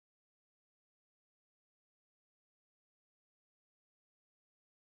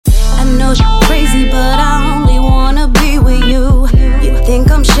know you're crazy, but I only wanna be with you. You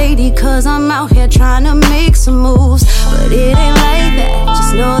think I'm shady cause I'm out here trying to make some moves, but it ain't like that.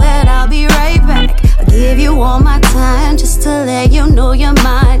 Just know that I'll be right back. I'll give you all my time just to let you know you're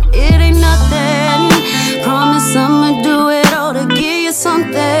mine. It ain't nothing. Promise I'ma do it all to give you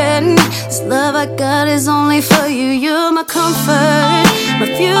something. This love I got is only for you. You're my comfort, my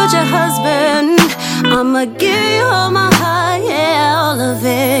future husband. I'ma give you all my heart, yeah, all of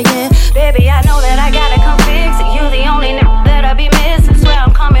it, yeah. Baby, I know that I gotta come fix it. You the only nigga that I be missing. Swear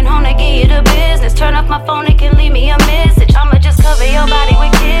I'm coming home to give you the business. Turn off my phone, it can leave me a message. I'ma just cover your body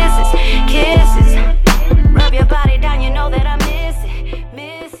with kisses, kisses. Rub your body down, you know that I miss it,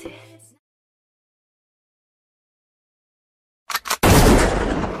 miss it.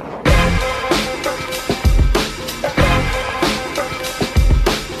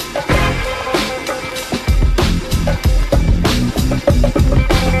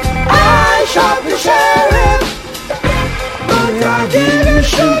 I shot the sheriff, but I didn't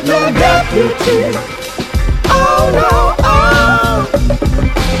shoot no deputy. Oh no, oh.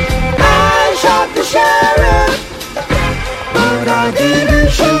 I shot the sheriff, but I didn't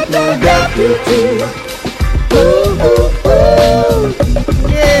shoot no deputy. Ooh, ooh,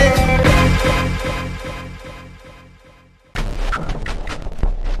 ooh. Yeah.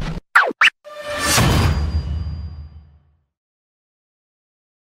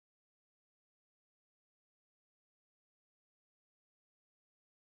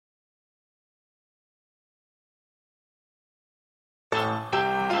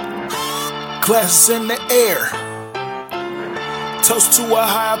 Glasses in the air, toast to a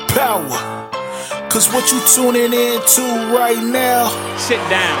higher power. Cause what you tuning in to right now, sit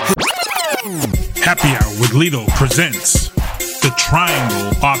down. Happy Hour with Lito presents the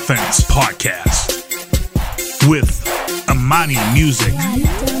Triangle Offense Podcast with Amani Music,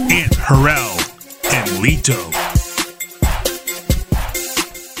 Aunt Harrell, and Lito.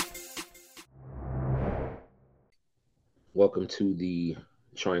 Welcome to the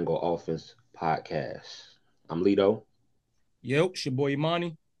Triangle Offense Podcast. I'm Lito. Yo, it's your boy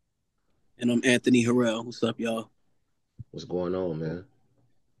Imani. And I'm Anthony Harrell. What's up, y'all? What's going on, man?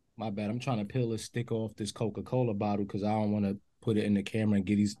 My bad. I'm trying to peel this stick off this Coca-Cola bottle because I don't want to put it in the camera and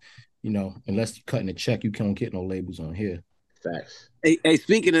get these, unless you're cutting a check, you can't get no labels on here. Facts. Hey,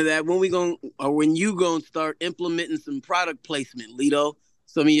 speaking of that, when you gonna start implementing some product placement, Lito?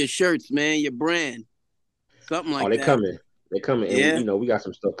 Some of your shirts, man, your brand. Something like that. They coming. Yeah. And, we got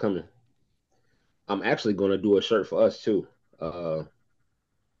some stuff coming. I'm actually going to do a shirt for us, too. So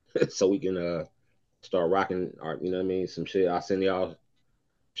we can start rocking our, some shit. I'll send y'all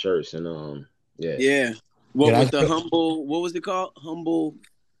shirts and, yeah. Yeah. What was it called? Humble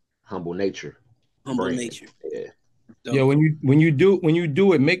Nature. Humble brand. Nature. Yeah. Dope. Yeah, when you do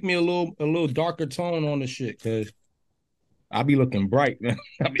it, make me a little darker tone on the shit, because I'll be looking bright, man.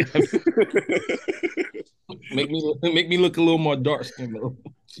 Make me look a little more dark skinned though.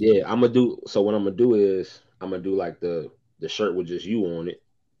 Yeah, what I'm gonna do is I'm gonna do like the shirt with just you on it,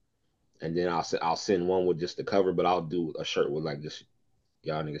 and then I'll send one with just the cover, but I'll do a shirt with like just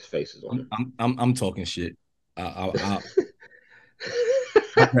y'all niggas faces on it. I'm talking shit. I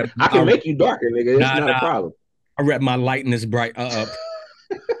can make you darker, nigga. It's not a problem. I rep my lightness bright up.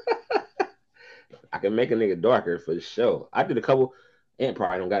 I can make a nigga darker for the show. I did a couple, and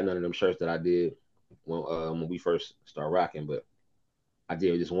probably don't got none of them shirts that I did when we first started rocking, but I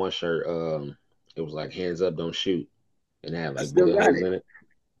did this one shirt. It was like hands up, don't shoot, and it had like bullet holes in it.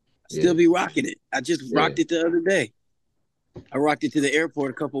 Still be rocking it. I just rocked it the other day. I rocked it to the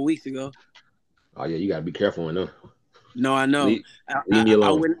airport a couple of weeks ago. Oh yeah, you gotta be careful in them. No, I know. Leave me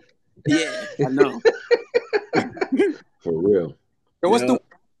alone. I know. For real. So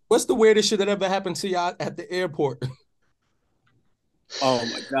what's the weirdest shit that ever happened to y'all at the airport? Oh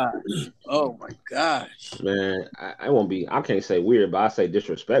my gosh. Man, I can't say weird, but I say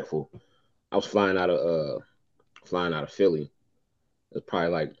disrespectful. I was flying out of Philly. It was probably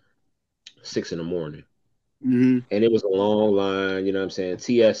like 6 a.m. Mm-hmm. And it was a long line, you know what I'm saying?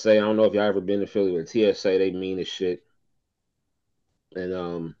 TSA, I don't know if y'all ever been to Philly, but TSA, they mean as shit.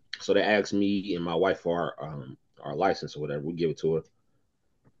 And so they asked me and my wife for our license or whatever. We give it to her.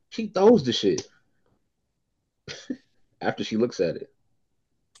 She throws the shit after she looks at it.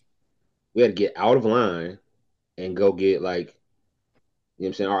 We had to get out of line and go get like, you know what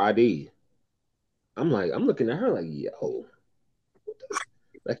I'm saying, our ID. I'm looking at her like, yo,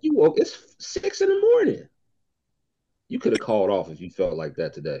 like you woke, it's 6 a.m. You could have called off if you felt like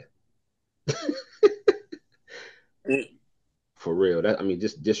that today. For real.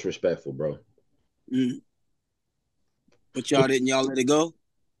 Just disrespectful, bro. But y'all let it go?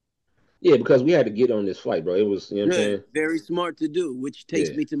 Yeah, because we had to get on this flight, bro. It was, you know what I'm Good, saying? very smart to do. Which takes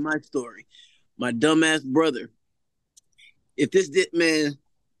Yeah. me to my story. My dumbass brother. If this did, man,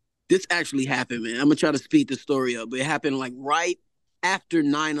 this actually happened, man. I'm gonna try to speed the story up, but it happened like right after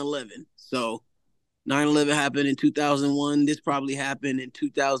 9/11. So 9/11 happened in 2001. This probably happened in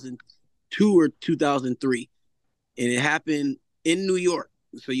 2002 or 2003, and it happened in New York.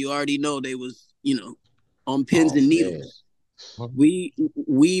 So you already know they was, on pins Oh and man. needles.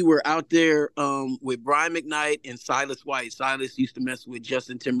 We were out there with Brian McKnight and Silas White. Silas used to mess with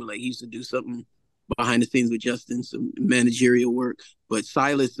Justin Timberlake. He used to do something behind the scenes with Justin, some managerial work. But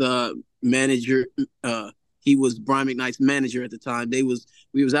Silas manager, he was Brian McKnight's manager at the time.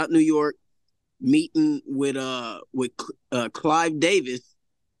 We was out in New York meeting with Clive Davis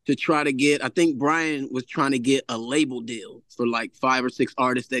to try to get. I think Brian was trying to get a label deal for like 5 or 6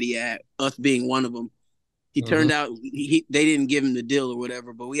 artists that he had, us being one of them. He turned out they didn't give him the deal or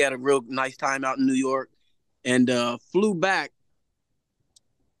whatever, but we had a real nice time out in New York, and flew back.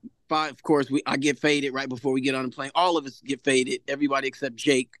 Of course, I get faded right before we get on the plane. All of us get faded. Everybody except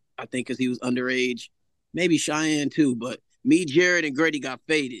Jake, I think, because he was underage. Maybe Cheyenne too, but me, Jared, and Grady got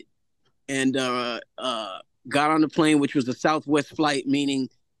faded, and got on the plane, which was a Southwest flight, meaning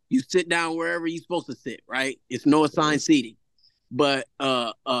you sit down wherever you're supposed to sit. Right? It's no assigned seating, but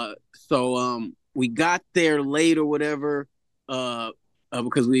so we got there late or whatever,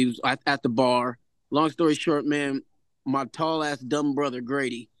 because we was at the bar. Long story short, man, my tall ass dumb brother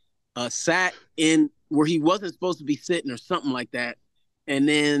Grady sat in where he wasn't supposed to be sitting or something like that. And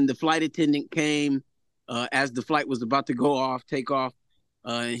then the flight attendant came as the flight was about to take off,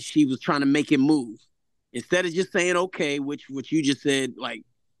 and she was trying to make him move. Instead of just saying okay, which you just said, like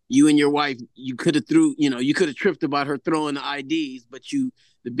you and your wife, you could have tripped about her throwing the IDs, but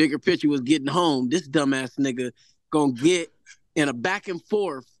the bigger picture was getting home. This dumbass nigga gonna get in a back and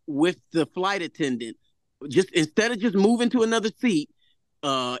forth with the flight attendant. Just instead of just moving to another seat,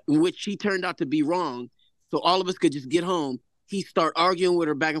 in which she turned out to be wrong, so all of us could just get home. He start arguing with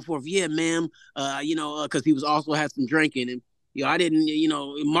her back and forth. Yeah, ma'am. Because he was also had some drinking, and I didn't.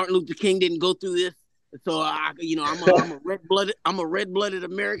 Martin Luther King didn't go through this. So I'm a red-blooded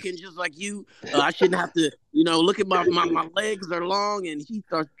American just like you. I shouldn't have to, look at my legs are long, and he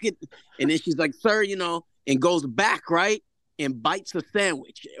starts getting, and then she's like, sir, and goes back, right, and bites a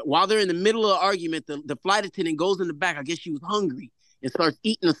sandwich. While they're in the middle of the argument, the flight attendant goes in the back. I guess she was hungry and starts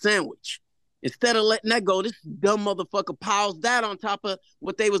eating a sandwich. Instead of letting that go, this dumb motherfucker piles that on top of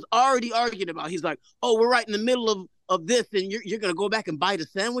what they was already arguing about. He's like, oh, we're right in the middle of this, and you're gonna go back and bite a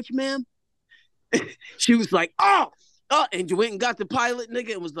sandwich, ma'am? She was like, and went and got the pilot,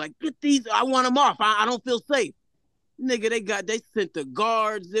 nigga, and was like, get these, I want them off. I don't feel safe. Nigga, they sent the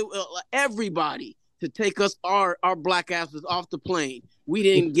guards, everybody to take us, our black asses off the plane. We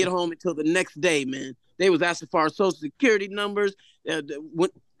didn't get home until the next day, man. They was asking for our social security numbers.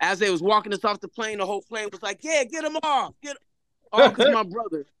 As they was walking us off the plane, the whole plane was like, yeah, get them off. All because my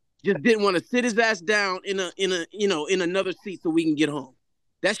brother just didn't want to sit his ass down in another seat so we can get home.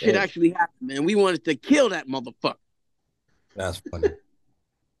 That shit actually happened, man. We wanted to kill that motherfucker. That's funny.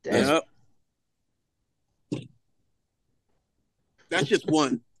 Yep. That's just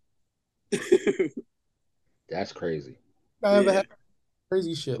one. That's crazy. I ever had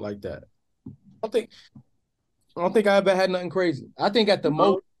crazy shit like that. I don't think I ever had nothing crazy. I think at the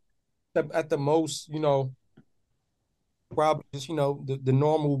most, probably just, the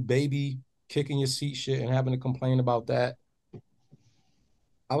normal baby kicking your seat shit and having to complain about that.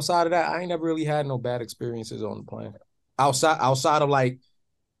 Outside of that, I ain't never really had no bad experiences on the plane. Outside of like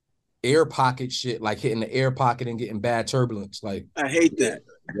air pocket shit, like hitting the air pocket and getting bad turbulence. Like I hate that.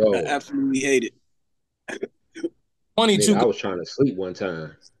 Yo, I absolutely hate it. funny too. I was trying to sleep one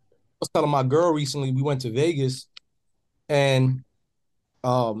time. I was telling my girl recently, we went to Vegas, and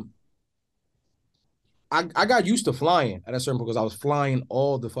I got used to flying at a certain point because I was flying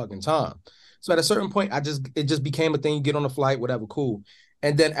all the fucking time. So at a certain point, it just became a thing. You get on a flight, whatever, cool.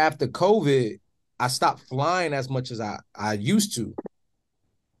 And then after COVID, I stopped flying as much as I used to.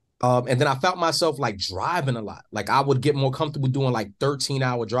 And then I felt myself like driving a lot. Like I would get more comfortable doing like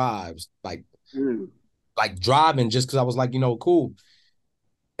 13-hour drives, like driving just because I was like, cool.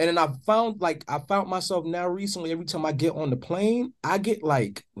 And then I found myself now recently, every time I get on the plane, I get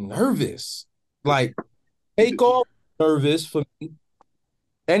like nervous. Like take off nervous for me.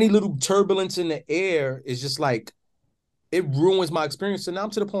 Any little turbulence in the air is just like, it ruins my experience. So now I'm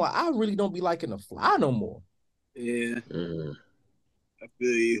to the point where I really don't be liking to fly no more. Yeah. I feel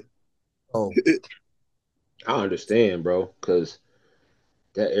you. Oh, I understand, bro, because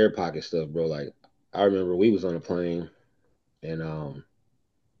that air pocket stuff, bro. Like I remember we was on a plane, and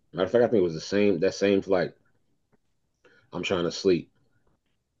Matter of fact, I think it was that same flight. I'm trying to sleep.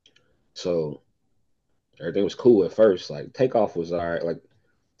 So everything was cool at first. Like takeoff was all right. Like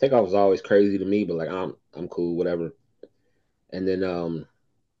takeoff was always crazy to me, but like I'm cool, whatever. And then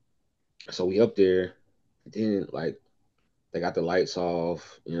so we up there, then like they got the lights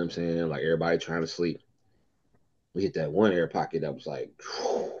off, you know what I'm saying? Like everybody trying to sleep. We hit that one air pocket that was like,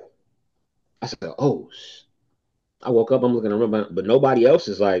 whew. I said, oh, I woke up, I'm looking around, but nobody else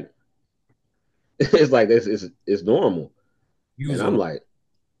is like, it's like it's normal. You And was I'm on like,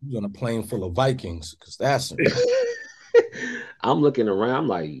 a plane full of Vikings, because that's some I'm looking around, I'm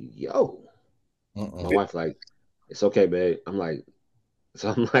like, yo. My uh-uh. wife like, it's okay, babe. I'm like, so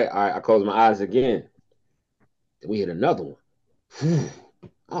I'm like, all right, I close my eyes again. Then we hit another one. Whew.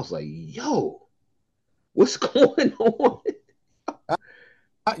 I was like, yo, what's going on?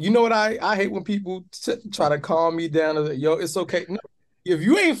 You know what I hate when people try to calm me down. Yo, it's okay. No, if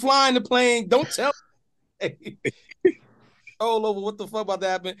you ain't flying the plane, don't tell me. All over what the fuck about to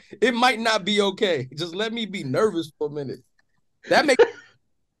happen. It might not be okay. Just let me be nervous for a minute. That makes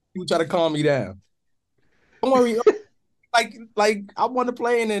people try to calm me down. Don't worry. Like I'm on the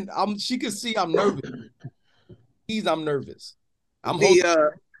plane and she can see I'm nervous. I'm nervous. I'm holding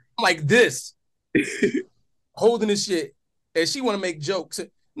I'm like this, holding this shit, and she want to make jokes.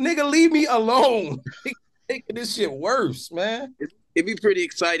 Nigga, leave me alone. Making this shit worse, man. It'd be pretty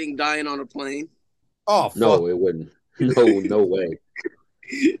exciting dying on a plane. Oh fuck. No, it wouldn't. No way.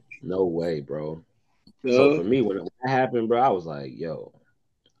 No way, bro. So for me, when that happened, bro, I was like, yo,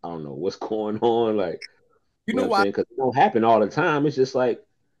 I don't know what's going on. Like, you know what I'm why? saying? Because it don't happen all the time. It's just like,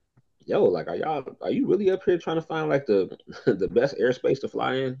 yo, like, are you really up here trying to find like the the best airspace to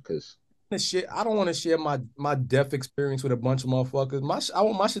fly in? Because shit, I don't want to share my death experience with a bunch of motherfuckers. I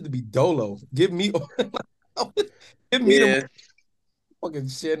want my shit to be dolo. Give me the fucking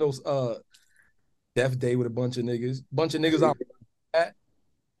share those death day with a bunch of niggas. Bunch of niggas out.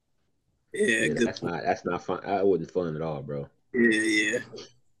 Yeah, that's not fun. That wasn't fun at all, bro. Yeah.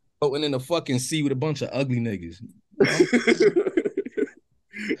 Floating in the fucking sea with a bunch of ugly niggas.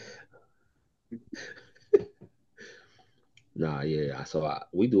 Nah, yeah. So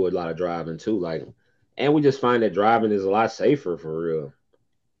we do a lot of driving too, like, and we just find that driving is a lot safer for real.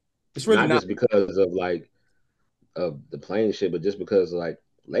 It's really not just because of like of the plane shit, but just because like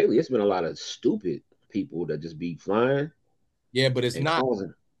lately it's been a lot of stupid people that just be flying. Yeah, but it's not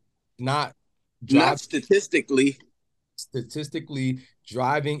statistically. Statistically,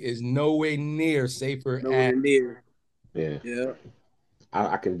 driving is nowhere near safer. Yeah.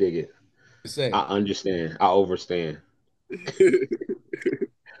 I can dig it. I understand. I overstand.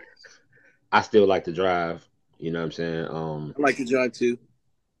 I still like to drive. You know what I'm saying? I like to drive too.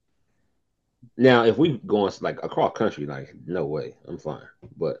 Now, if we going like across country, like no way, I'm fine.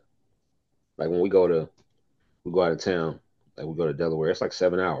 But like when we go out of town, like we go to Delaware, it's like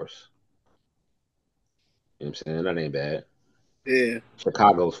 7 hours. You know what I'm saying? That ain't bad. Yeah.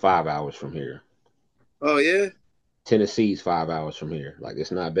 Chicago's 5 hours from here. Oh yeah. Tennessee's 5 hours from here. Like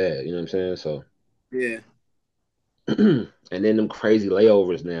it's not bad. You know what I'm saying? So yeah. And then them crazy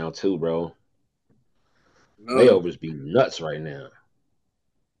layovers now too, bro. Layovers be nuts right now.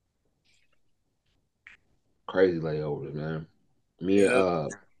 Crazy layovers, man. Me and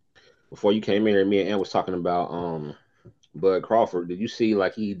before you came in here, me and Ann was talking about Bud Crawford. Did you see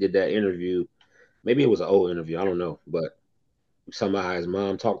like he did that interview? Maybe it was an old interview, I don't know, but somehow his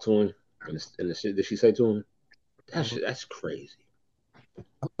mom talked to him and the shit that she say to him. That's crazy.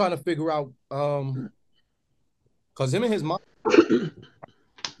 I'm trying to figure out because him and his mom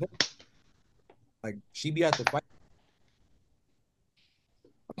like she be at the fight.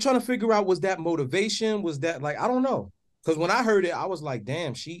 I'm trying to figure out, was that motivation? Was that like, I don't know. Because when I heard it, I was like,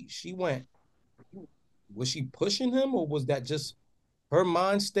 damn, she went, was she pushing him, or was that just her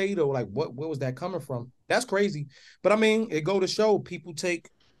mind state, or like where was that coming from? That's crazy. But I mean, it go to show people take,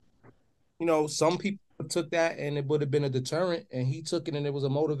 some people took that and it would have been a deterrent, and he took it and it was a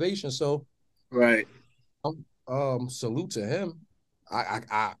motivation. So right. Salute to him.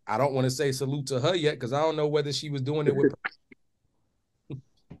 I don't want to say salute to her yet, because I don't know whether she was doing it with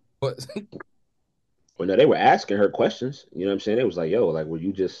but well, no, they were asking her questions. You know what I'm saying? It was like, yo, like, were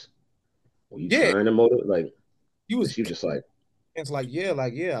you trying to motivate? Like, she was just like, it's like, yeah,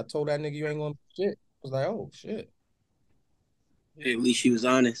 I told that nigga you ain't gonna do shit. I was like, oh shit. At least she was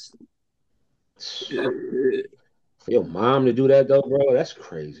honest. For your mom to do that though, bro, that's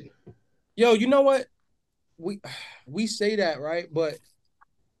crazy. Yo, you know what? We say that, right? But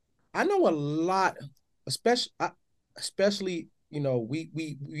I know a lot, especially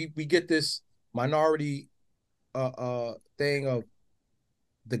we get this minority thing of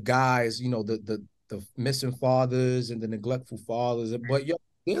the guys, the missing fathers and the neglectful fathers. But yo,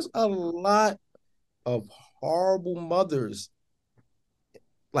 there's a lot of horrible mothers,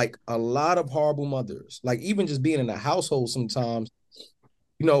 like a lot of horrible mothers. Like even just being in a household sometimes,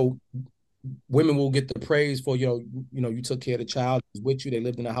 women will get the praise for, you took care of the child, was with you, they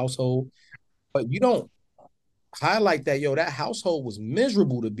lived in a household. But you don't highlight that, that household was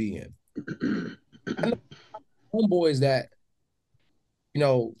miserable to be in. I know homeboys that,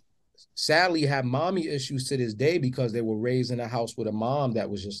 sadly have mommy issues to this day because they were raised in a house with a mom that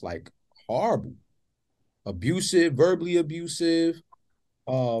was just like horrible, abusive, verbally abusive.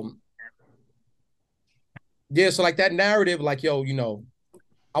 Yeah, so like that narrative, like, yo,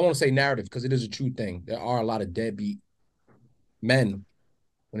 I want to say narrative because it is a true thing. There are a lot of deadbeat men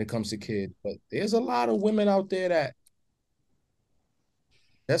when it comes to kids, but there's a lot of women out there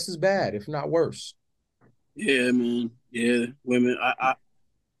that's as bad, if not worse. Yeah, man. Yeah, women.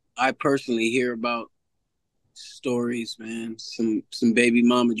 I personally hear about stories, man. Some baby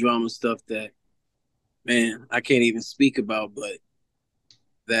mama drama stuff that, man, I can't even speak about, but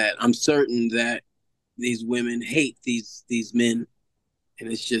that I'm certain that these women hate these men,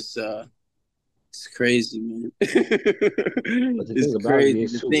 and it's just it's crazy, man. It's crazy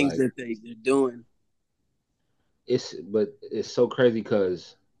the things that they're doing. But it's so crazy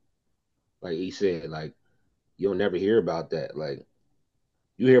because, like he said, like you'll never hear about that. Like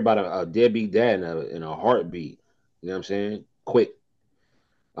you hear about a deadbeat dad in a heartbeat. You know what I'm saying? Quick.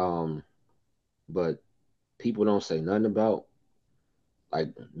 But people don't say nothing about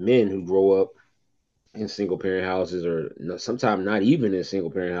like men who grow up in single parent houses or sometimes not even in single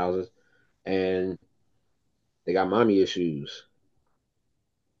parent houses, and they got mommy issues,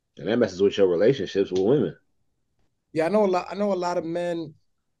 and that messes with your relationships with women. Yeah, I know a lot of men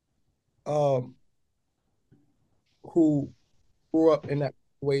who grew up in that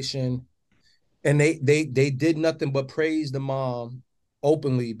situation, and they did nothing but praise the mom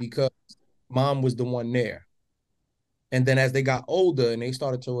openly because mom was the one there. And then as they got older and they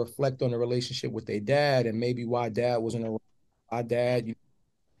started to reflect on the relationship with their dad and maybe why dad wasn't around, why dad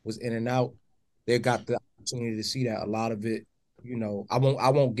was in and out, they got the opportunity to see that a lot of it, I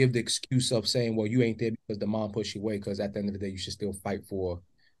won't give the excuse of saying, well, you ain't there because the mom pushed you away, because at the end of the day, you should still fight for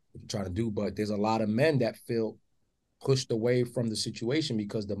what you're trying to do. But there's a lot of men that feel pushed away from the situation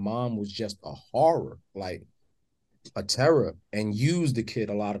because the mom was just a horror, like a terror, and used the kid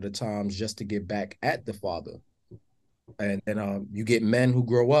a lot of the times just to get back at the father. And then you get men who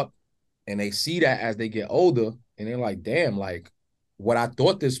grow up and they see that as they get older and they're like, damn, like what I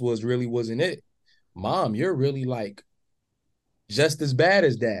thought this was really wasn't it. Mom, you're really like just as bad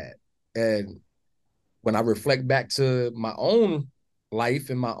as dad. And when I reflect back to my own life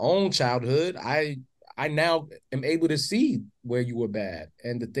and my own childhood, I now am able to see where you were bad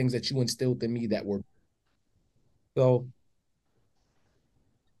and the things that you instilled in me that were. So,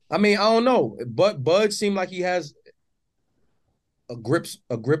 I mean, I don't know, but Bud seemed like he has a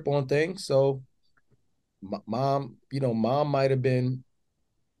grip on things. So, mom might have been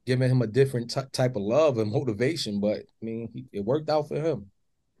giving him a different type of love and motivation, but I mean, it worked out for him.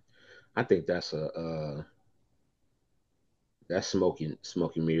 I think that's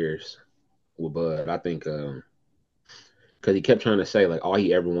smoking mirrors with Bud. I think because he kept trying to say like all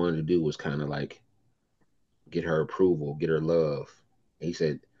he ever wanted to do was kind of like get her approval, get her love. And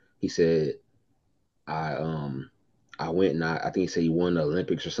he said I went and I think he said he won the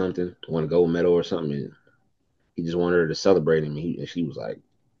Olympics or something, won a gold medal or something, and he just wanted her to celebrate him. And she was like,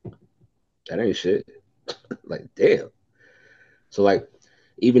 that ain't shit. Like, damn. So like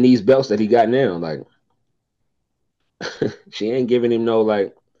even these belts that he got now, like she ain't giving him no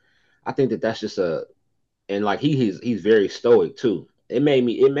like. I think that's just and like he's very stoic too. It made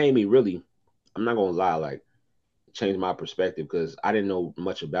me really, I'm not gonna lie, like change my perspective because I didn't know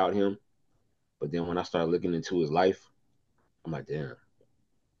much about him. But then when I started looking into his life, I'm like, damn,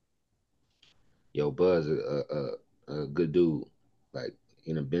 yo, Buzz a good dude. Like,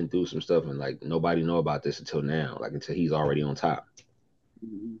 been through some stuff and like nobody know about this until now, like until he's already on top.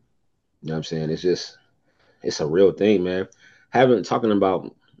 Mm-hmm. You know what I'm saying? It's a real thing, man. Talking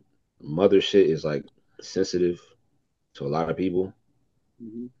about mother shit is like sensitive to a lot of people.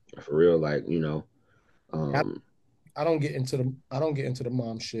 Mm-hmm. For real, like, I don't get into the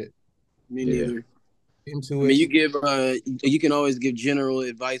mom shit. Me neither. Into it. You can always give general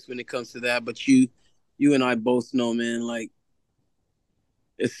advice when it comes to that, but you and I both know, man, like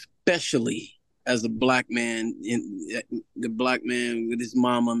especially as a black man, the black man with his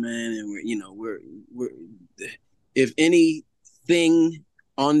mama, man, and we're if anything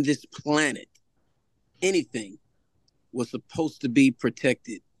on this planet, anything was supposed to be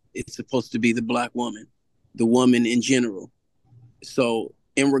protected. It's supposed to be the black woman, the woman in general. So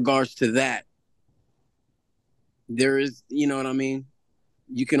in regards to that, there is, you know what I mean?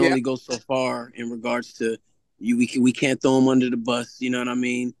 You can only go so far in regards to you. We can't throw them under the bus. You know what I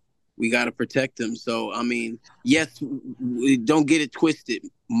mean? We got to protect them. So, I mean, yes, don't get it twisted.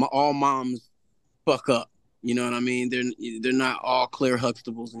 All moms fuck up. You know what I mean? They're not all Claire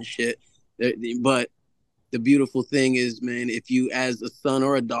Huxtables and shit. But the beautiful thing is, man, if you, as a son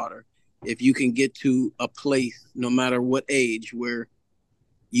or a daughter, if you can get to a place, no matter what age, where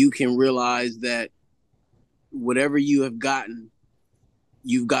you can realize that whatever you have gotten,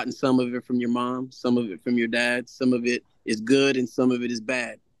 you've gotten some of it from your mom, some of it from your dad, some of it is good and some of it is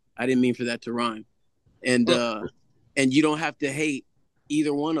bad. I didn't mean for that to rhyme. And you don't have to hate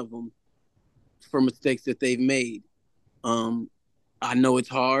either one of them for mistakes that they've made. I know it's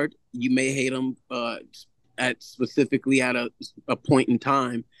hard. You may hate them specifically at a point in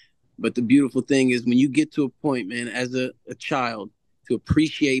time. But the beautiful thing is when you get to a point, man, as a child, to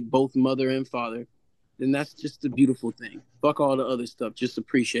appreciate both mother and father, then that's just a beautiful thing. Fuck all the other stuff. Just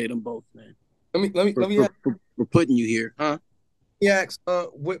appreciate them both, man. Let me ask, for putting you here, huh? Yeah,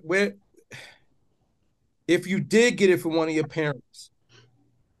 where if you did get it from one of your parents,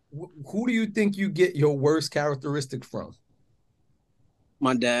 who do you think you get your worst characteristic from?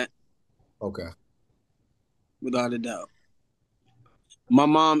 My dad. Okay. Without a doubt. My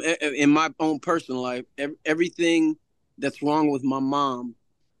mom, in my own personal life, everything that's wrong with my mom,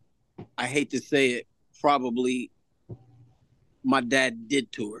 I hate to say it, probably my dad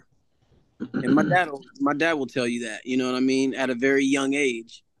did to her. And my dad will tell you that, you know what I mean? At a very young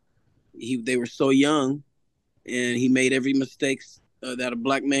age, they were so young, and he made every mistake that a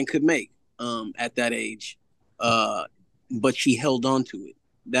black man could make at that age. But she held on to it.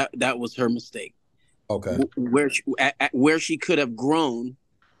 That was her mistake. Okay. Where she could have grown,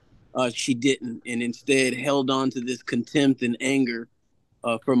 she didn't, and instead held on to this contempt and anger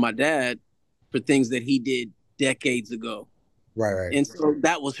for my dad for things that he did decades ago. Right. And so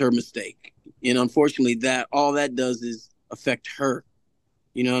that was her mistake. And unfortunately, all that does is affect her.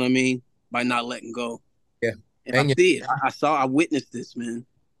 You know what I mean? By not letting go. Yeah. And I see it. I witnessed this, man.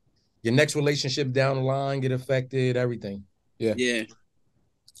 Your next relationship down the line get affected, everything. Yeah. Yeah.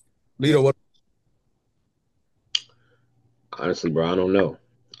 Lito, what? Honestly, bro, I don't know.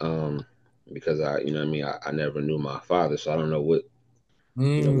 Because I never knew my father, so I don't know what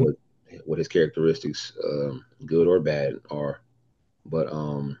what his characteristics, good or bad, are. But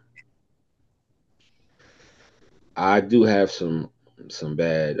I do have some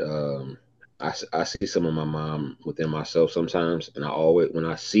bad. I see some of my mom within myself sometimes, and I always, when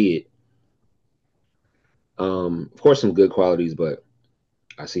I see it, of course some good qualities, but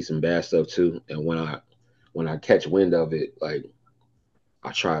I see some bad stuff too. And when I catch wind of it, like,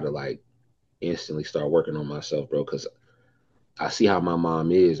 I try to like instantly start working on myself, bro, because I see how my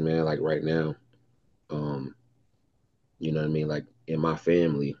mom is, man. Like right now, you know what I mean? Like in my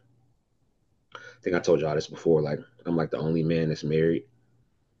family, I think I told y'all this before. Like I'm like the only man that's married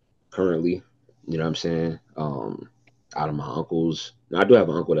currently. You know what I'm saying? Out of my uncles, now, I do have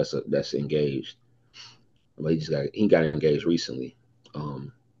an uncle that's engaged, but he got engaged recently.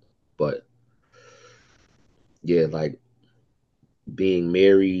 But yeah, like being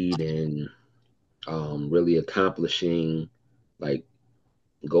married and really accomplishing like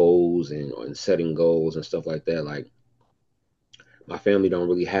goals and setting goals and stuff like that. Like my family don't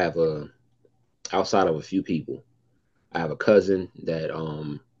really have outside of a few people. I have a cousin that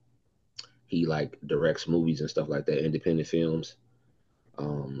he like directs movies and stuff like that, independent films.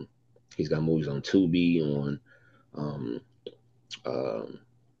 He's got movies on Tubi, on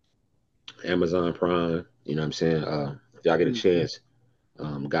Amazon Prime. You know what I'm saying? If y'all get a chance,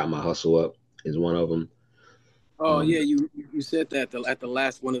 Got My Hustle Up is one of them. Oh yeah, you said that at the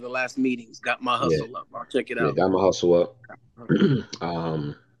last one of the last meetings. Got My Hustle Up. I'll check it out. Yeah, Got My Hustle Up. And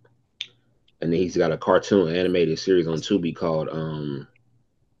then he's got a cartoon animated series on Tubi called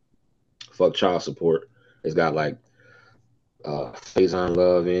Fuck Child Support. It's got like Faison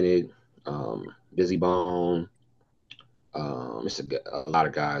Love in it, Busy Bone. It's a lot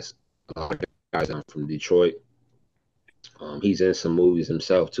of guys. From Detroit. He's in some movies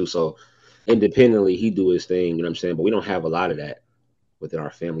himself too. So independently, he do his thing. You know what I'm saying? But we don't have a lot of that within our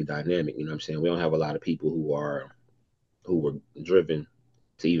family dynamic. You know what I'm saying? We don't have a lot of people who were driven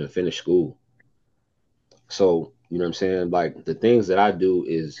to even finish school. So, you know what I'm saying? Like the things that I do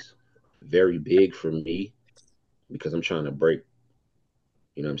is very big for me because I'm trying to break,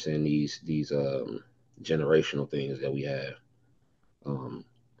 you know what I'm saying, these generational things that we have,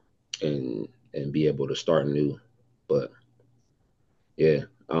 and be able to start new. But Yeah,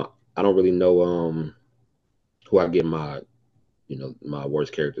 I don't really know who I get my my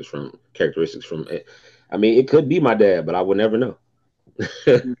worst characteristics from. I mean, it could be my dad, but I would never know.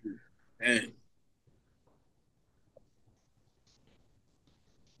 What Man.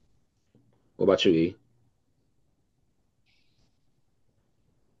 about you, E?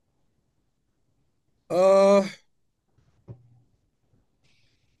 I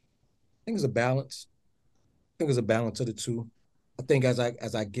think it's a balance. I think it's a balance of the two. I think as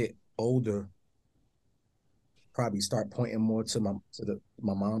I get older, probably start pointing more to my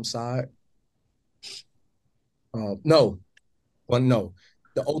mom's side. No, well, no.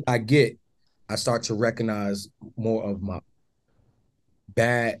 The older I get, I start to recognize more of my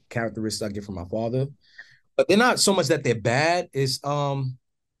bad characteristics I get from my father. But they're not so much that they're bad. They're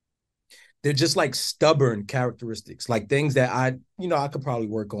just like stubborn characteristics, like things that I could probably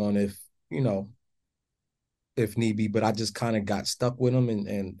work on you know, if need be, but I just kind of got stuck with them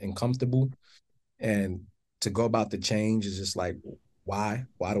and comfortable. And to go about the change is just like, why?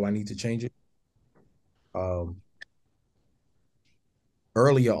 Why do I need to change it? Um,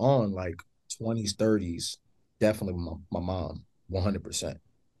 Earlier on, like 20s, 30s, definitely my mom, 100%.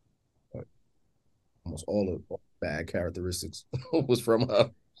 Almost all of the bad characteristics was from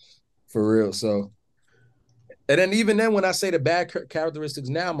her, for real. So, and then even then, when I say the bad characteristics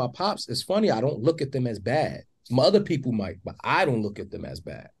now, my pops, it's funny, I don't look at them as bad. Some other people might, but I don't look at them as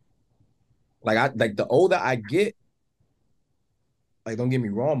bad. Like the older I get, like don't get me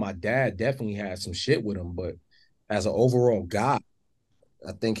wrong, my dad definitely had some shit with him, but as an overall guy,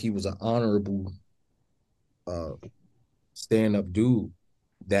 I think he was an honorable uh stand-up dude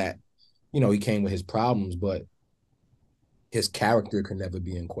that, he came with his problems, but his character could never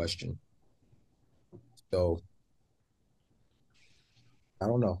be in question. So I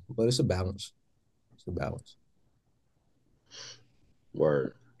don't know, but it's a balance. It's a balance.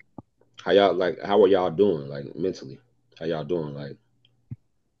 Word. How are y'all doing like mentally? How y'all doing like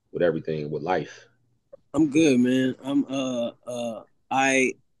with everything with life? I'm good, man.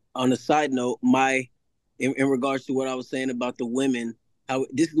 I on a side note, in regards to what I was saying about the women, how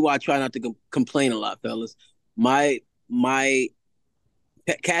this is why I try not to complain a lot, fellas. My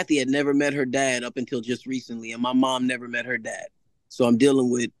Kathy had never met her dad up until just recently, and my mom never met her dad. So I'm dealing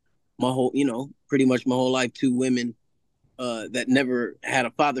with pretty much my whole life, two women that never had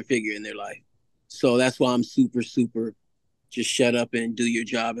a father figure in their life. So that's why I'm super, super just shut up and do your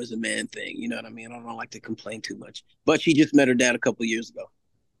job as a man thing. You know what I mean? I don't like to complain too much. But she just met her dad a couple years ago.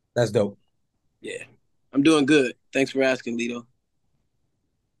 That's dope. Yeah. I'm doing good. Thanks for asking, Lito.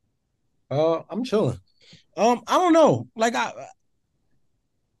 I'm chilling. I don't know. Like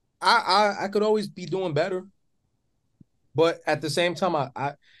I could always be doing better, but at the same time,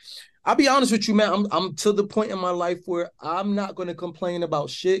 I'll be honest with you, man. I'm to the point in my life where I'm not gonna complain about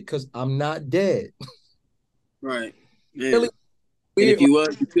shit because I'm not dead. Right. Yeah. Really And weird. if you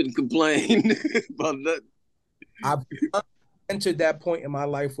was, you couldn't complain about that. I've entered that point in my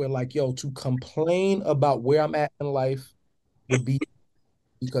life where, like, yo, to complain about where I'm at in life would be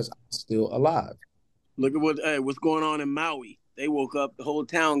because I'm still alive. Look at what's going on in Maui. They woke up, the whole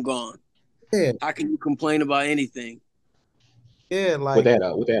town gone. Yeah, How can you complain about anything? yeah, What like they had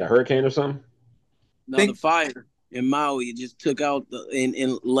a hurricane or something? Now the think fire in Maui it just took out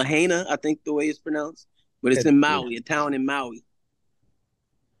in Lahaina, I think the way it's pronounced, but it's that, in Yeah. Maui, a town in Maui.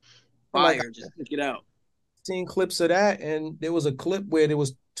 like I Fire just took it out. seen clips of that, and there was a clip where there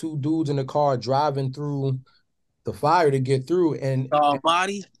was two dudes in the car driving through the fire to get through, and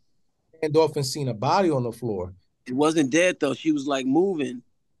Body. Dolphin seen a body on the floor. It wasn't dead though. She was like moving,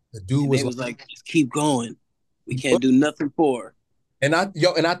 The dude and was they like, was like, "Just keep going. We can't do nothing for her." and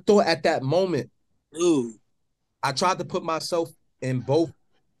I thought at that moment, Dude, I tried to put myself in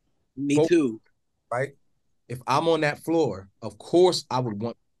me both, too. right? If I'm on that floor, of course I would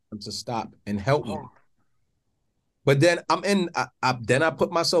want them to stop and help me. Oh, But then then I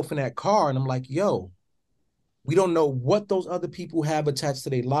put myself in that car and I'm like, yo, we don't know what those other people have attached to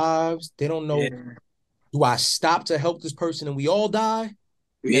their lives. They don't know. yeah, Do I stop to help this person and we all die?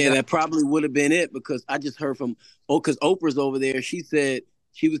 And yeah. then That probably would have been it because I just heard from because Oprah's over there. She said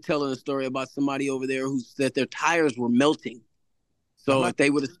she was telling a story about somebody over there who said their tires were melting. I'm So not if they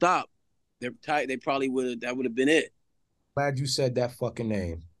would have stopped, they probably would have. That would have been it. glad you said that fucking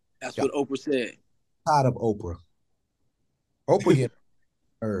name. That's Yo, what Oprah said. I'm tired of Oprah. Oprah get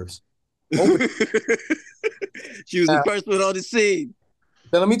nerves. Oprah. She was the first one on the scene.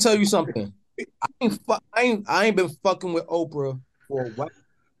 Now, let me tell you something. I ain't been fucking with Oprah for a while.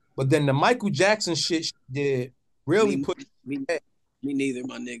 But then the Michael Jackson shit she did really Me, put me, me neither,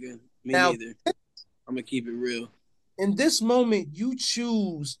 my nigga. Me now neither. I'm gonna keep it real. In this moment, you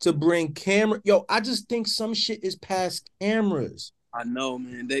choose to bring camera. Yo, I just think some shit is past cameras. I know,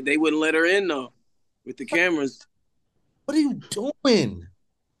 man. They wouldn't let her in though with the cameras. What are you doing?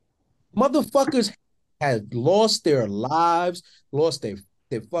 Motherfuckers have lost their lives, lost their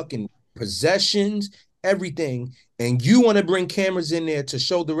fucking possessions, everything, and you want to bring cameras in there to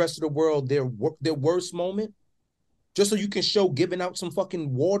show the rest of the world their worst moment, just so you can show giving out some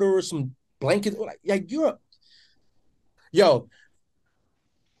fucking water or some blankets. Like yo,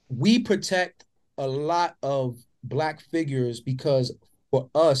 we protect a lot of Black figures because for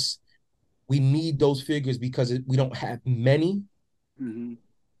us, we need those figures because we don't have many. Mm-hmm.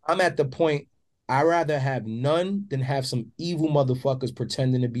 I'm at the point I'd rather have none than have some evil motherfuckers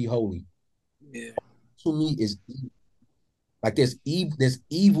pretending to be holy. Yeah. To me, is like there's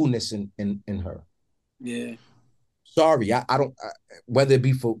evilness in her. Yeah. Sorry, I don't. Whether it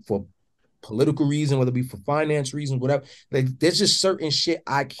be for political reason, whether it be for finance reasons, whatever. Like there's just certain shit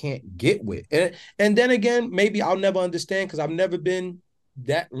I can't get with, and then again, maybe I'll never understand because I've never been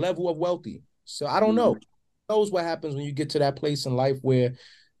that level of wealthy. So I don't know. Who knows what happens when you get to that place in life where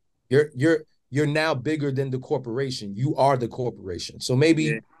you're now bigger than the corporation. You are the corporation. So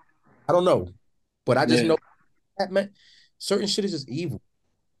maybe I don't know, but I just know that man, certain shit is just evil.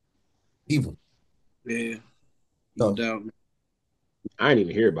 Evil. Yeah. No doubt. I didn't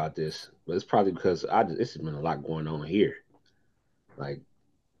even hear about this, but it's probably because this has been a lot going on here. Like,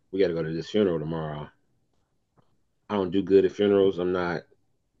 we got to go to this funeral tomorrow. I don't do good at funerals. I'm not.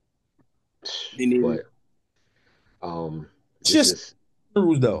 But just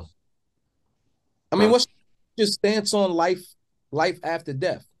funerals though. I mean, what's your stance on life after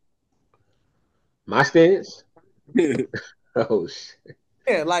death? My stance? Oh shit.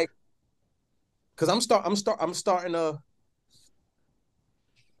 Yeah, like, cause I'm starting to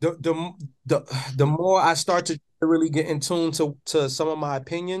the more I start to really get in tune to some of my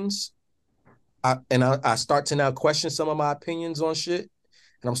opinions, I start to now question some of my opinions on shit,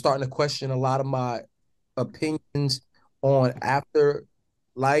 and I'm starting to question a lot of my opinions on after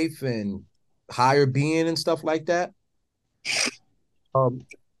life and higher being and stuff like that.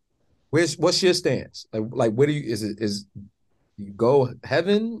 What's your stance? Like where do you is you go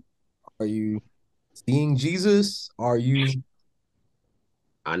heaven? Are you seeing Jesus? Are you?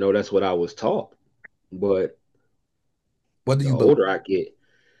 I know that's what I was taught, but what do you? The older I get,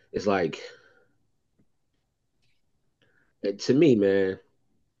 it's like to me, man.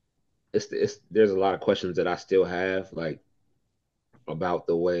 It's there's a lot of questions that I still have, like about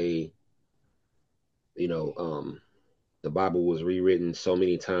the way the Bible was rewritten so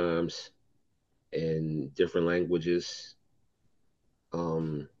many times in different languages.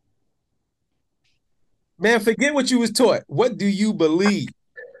 Man, forget what you was taught. What do you believe?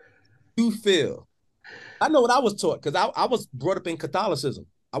 You feel? I know what I was taught because I was brought up in Catholicism.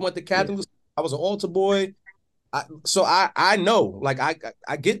 I went to Catholic. Yeah. I was an altar boy. So I know, like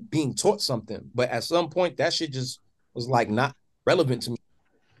I get being taught something, but at some point that shit just was like not relevant to me.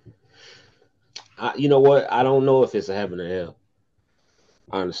 You know what? I don't know if it's a heaven or hell.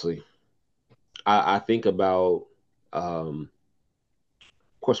 Honestly, I think about. Of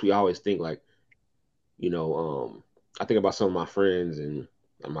course, we always think like, I think about some of my friends and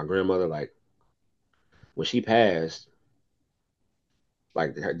my grandmother. Like when she passed,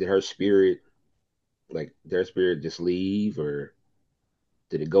 like did her spirit, like their spirit, just leave, or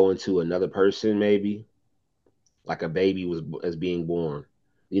did it go into another person? Maybe like a baby is being born.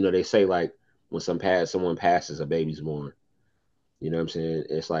 They say like when someone passes, a baby's born. You know what I'm saying?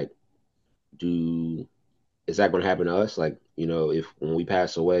 It's like, is that going to happen to us? Like, if when we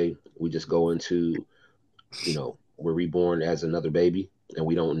pass away, we just go into, we're reborn as another baby and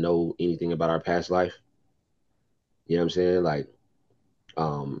we don't know anything about our past life. You know what I'm saying? Like,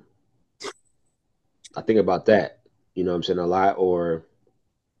 I think about that, you know what I'm saying, a lot. Or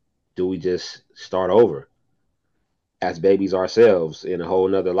do we just start over as babies ourselves in a whole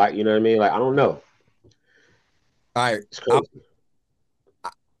nother life? You know what I mean? Like, I don't know. All right.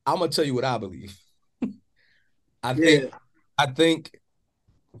 I'm gonna tell you what I believe. I think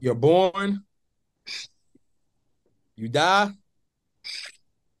you're born, you die.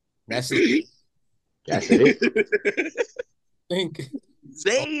 That's it. That's it. Think.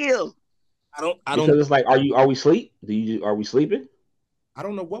 Damn. I don't. Because it's like, are we sleep? Are we sleeping? I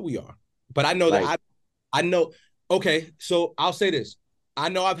don't know what we are, but I know that I know. Okay, so I'll say this. I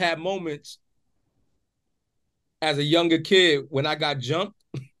know I've had moments as a younger kid when I got jumped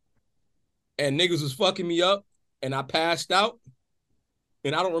and niggas was fucking me up and I passed out.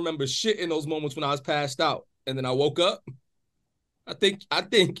 And I don't remember shit in those moments when I was passed out. And then I woke up I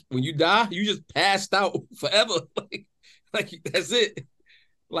think when you die, you just passed out forever. like that's it.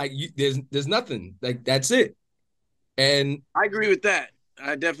 Like there's nothing. Like that's it. And I agree with that.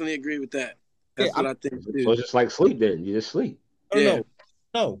 I definitely agree with that. That's yeah, what I think So too. it's just like sleep. Then you just sleep. I don't Yeah. know.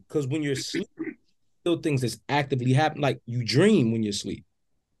 No, because when you're asleep, still things that's actively happening. Like you dream when you're asleep.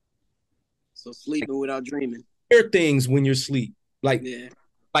 So sleeping without dreaming. Hear things when you're asleep. Like Yeah.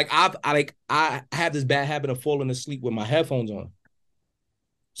 I have this bad habit of falling asleep with my headphones on.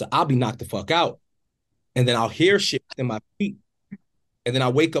 So I'll be knocked the fuck out. And then I'll hear shit in my feet. And then I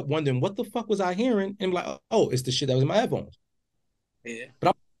wake up wondering, what the fuck was I hearing? And I'm like, oh, it's the shit that was in my headphones. Yeah. But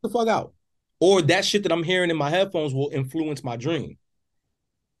I'm the fuck out. Or that shit that I'm hearing in my headphones will influence my dream.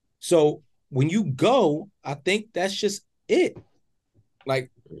 So when you go, I think that's just it.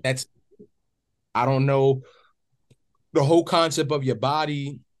 Like I don't know, the whole concept of your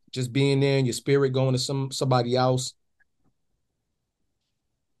body just being there and your spirit going to somebody else.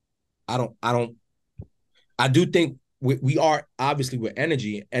 I do think we are obviously with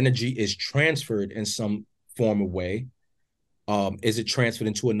energy. Energy is transferred in some form of way. Is it transferred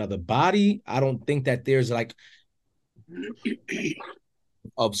into another body? I don't think that there's like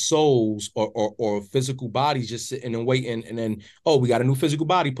of souls or physical bodies just sitting and waiting, and then we got a new physical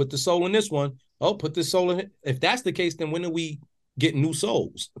body. Put the soul in this one. Oh, put this soul in it. If that's the case, then when do we get new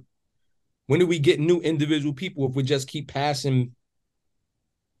souls? When do we get new individual people if we just keep passing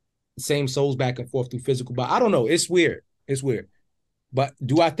the same souls back and forth through physical body? I don't know. It's weird. It's weird. But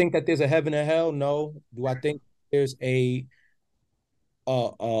do I think that there's a heaven and hell? No. Do I think there's a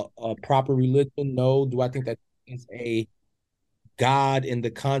proper religion? No. Do I think that is a God in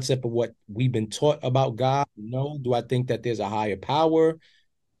the concept of what we've been taught about God? No. Do I think that there's a higher power?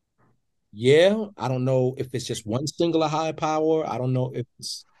 Yeah. I don't know if it's just one singular higher power. I don't know if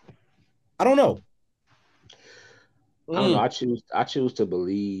it's. I don't know. I don't know. I choose to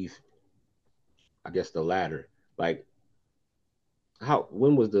believe, I guess, the latter. Like,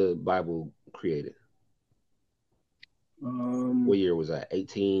 when was the Bible created? What year was that?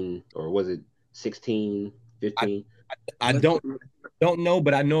 18, or was it 16, 15? I don't know,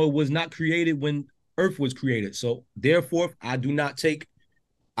 but I know it was not created when Earth was created. So therefore, I do not take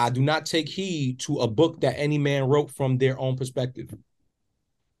heed to a book that any man wrote from their own perspective.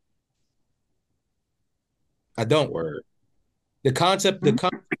 I don't. Word. The concept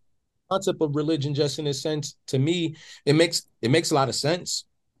of religion, just in a sense, to me, it makes a lot of sense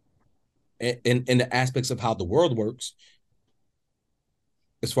in the aspects of how the world works,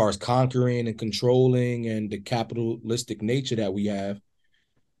 as far as conquering and controlling and the capitalistic nature that we have.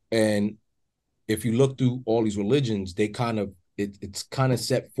 And if you look through all these religions, they kind of it's kind of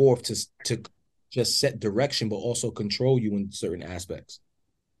set forth to just set direction, but also control you in certain aspects.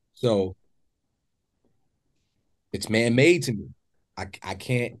 So it's man-made to me. I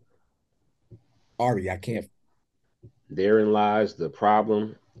can't, Ari, I can't. Therein lies the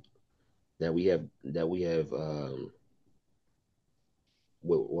problem that we have.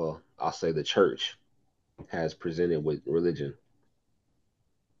 Well, I'll say the church has presented with religion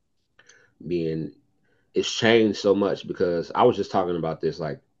being, it's changed so much. Because I was just talking about this,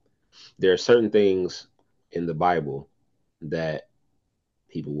 like, there are certain things in the Bible that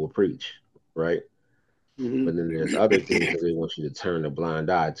people will preach, right? Mhm. But then there's other things that they want you to turn a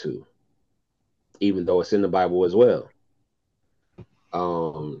blind eye to, even though it's in the Bible as well.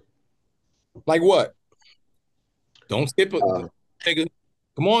 Like what? Don't skip it. Nigga.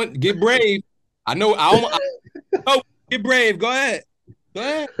 Come on, get brave. I know. Get brave. Go ahead. Go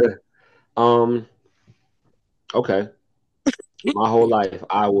ahead. Okay. My whole life,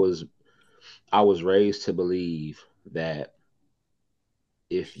 I was raised to believe that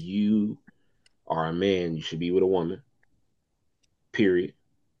if you are a man, you should be with a woman. Period.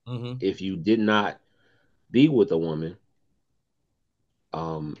 Mm-hmm. If you did not be with a woman,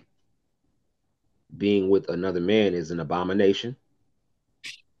 being with another man is an abomination.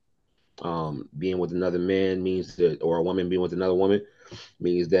 Being with another man means that, or a woman being with another woman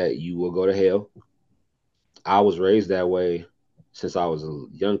means that you will go to hell. I was raised that way since I was a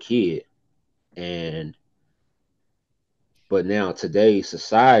young kid, but now today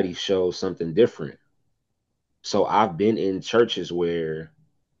society shows something different. So I've been in churches where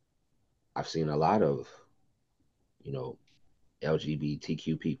I've seen a lot of,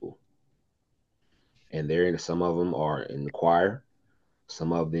 LGBTQ people, and some of them are in the choir.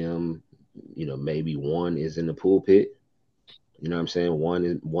 Some of them, maybe one is in the pulpit. You know what I'm saying?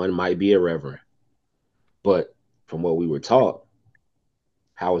 One might be a reverend. But from what we were taught,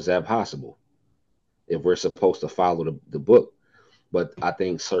 how is that possible if we're supposed to follow the book? But I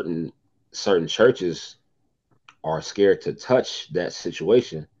think certain churches are scared to touch that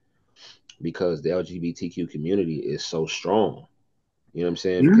situation because the LGBTQ community is so strong. You know what I'm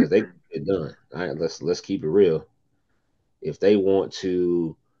saying? Because they get it done. All right, let's keep it real. If they want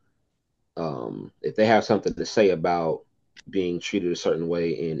to, if they have something to say about being treated a certain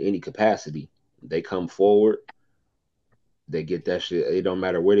way in any capacity, they come forward. They get that shit. It don't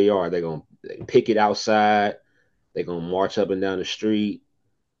matter where they are. They pick it outside. They're gonna march up and down the street.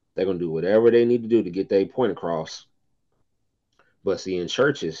 They're gonna do whatever they need to do to get their point across. But see, in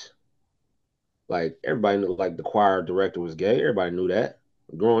churches, like everybody knew, like the choir director was gay. Everybody knew that.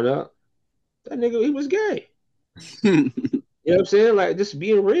 Growing up, that nigga, he was gay. You know what I'm saying? Like, just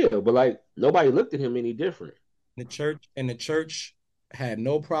being real. But like, nobody looked at him any different. The church had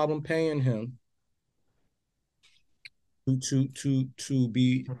no problem paying him to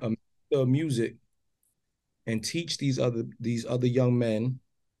be a minister of music and teach these other young men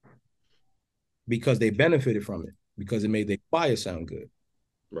because they benefited from it, because it made their choir sound good.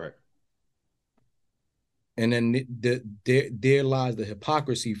 Right. And then there lies the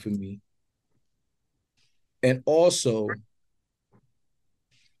hypocrisy for me. And also,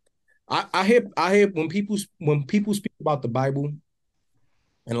 I hear when people speak about the Bible,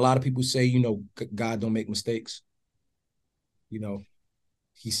 and a lot of people say, you know, God don't make mistakes. You know,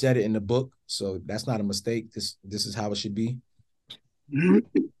 he said it in the book, so that's not a mistake. This is how it should be.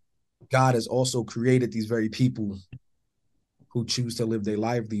 God has also created these very people who choose to live their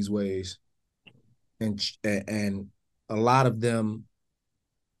life these ways, and a lot of them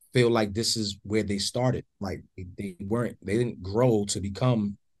feel like this is where they started. Like they didn't grow to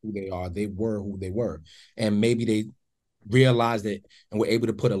become who they are. They were who they were, and maybe they realized it and were able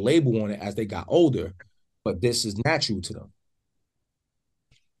to put a label on it as they got older. But this is natural to them.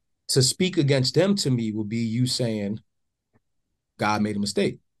 To speak against them to me would be you saying God made a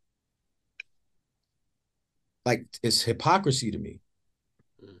mistake. Like, it's hypocrisy to me.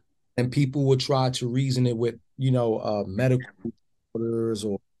 And people would try to reason it with, you know, medical orders,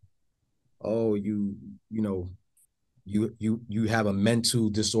 or, oh, you have a mental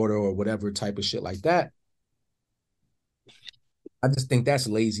disorder or whatever type of shit like that. I just think that's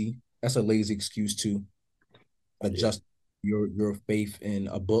lazy. That's a lazy excuse to adjust your faith in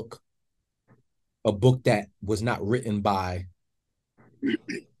a book that was not written by.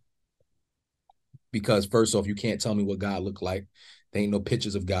 Because first off, you can't tell me what God looked like. There ain't no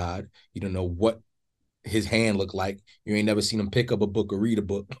pictures of God. You don't know what his hand looked like. You ain't never seen him pick up a book or read a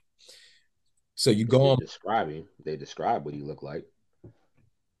book. So you go on describing. They describe what he looked like.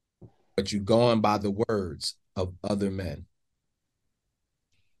 But you going by the words of other men.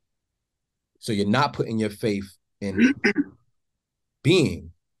 So you're not putting your faith in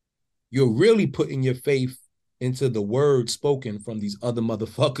being. You're really putting your faith into the words spoken from these other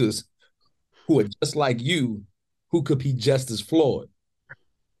motherfuckers who are just like you, who could be just as flawed.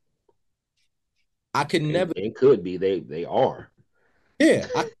 I can never. It could be. They are. Yeah,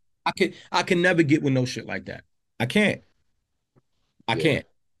 I can never get with no shit like that. I can't. I can't.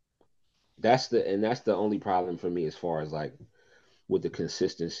 That's the only problem for me, as far as like with the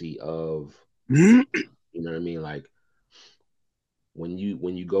consistency of, you know what I mean? Like when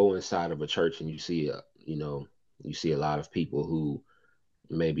you go inside of a church and you see a lot of people who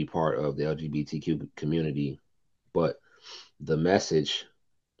may be part of the LGBTQ community, but the message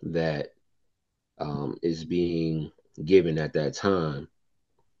that is being given at that time,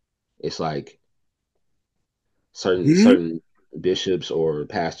 it's like certain bishops or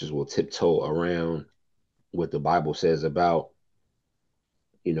pastors will tiptoe around what the Bible says about,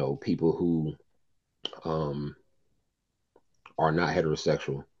 you know, people who are not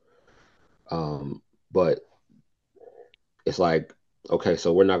heterosexual. But it's like, okay,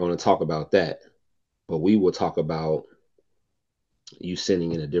 so we're not going to talk about that, but we will talk about you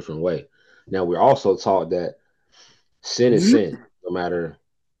sinning in a different way. Now, we're also taught that sin is sin, no matter,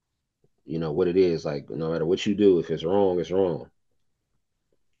 you know, what it is. Like, no matter what you do, if it's wrong, it's wrong.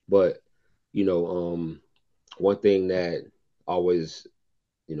 But, you know, one thing that always,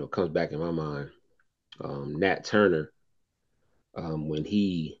 you know, comes back in my mind, Nat Turner, when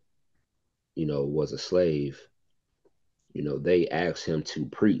he, you know, was a slave, you know, they asked him to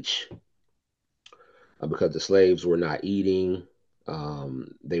preach because the slaves were not eating.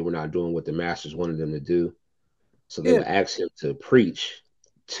 They were not doing what the masters wanted them to do. So they would ask him to preach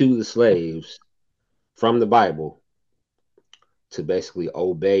to the slaves from the Bible to basically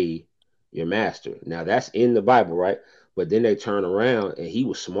obey your master. Now that's in the Bible, right? But then they turn around and he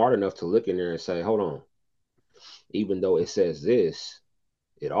was smart enough to look in there and say, hold on, even though it says this,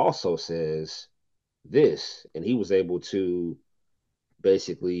 it also says this. And he was able to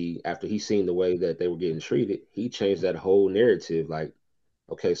basically after he seen the way that they were getting treated, he changed that whole narrative. Like,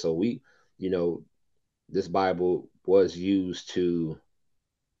 okay, so we, you know, this Bible was used to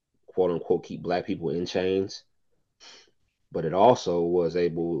quote unquote keep black people in chains, but it also was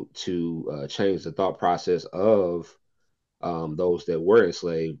able to change the thought process of those that were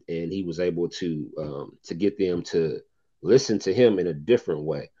enslaved, and he was able to get them to listen to him in a different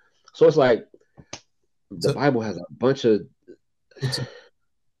way. So it's like the So Bible has a bunch of it's a,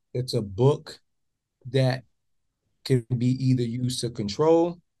 it's a book that can be either used to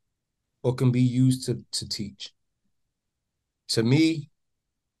control or can be used to teach. To me,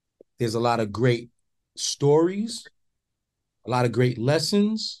 there's a lot of great stories, a lot of great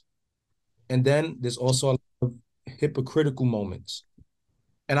lessons, and then there's also a lot of hypocritical moments.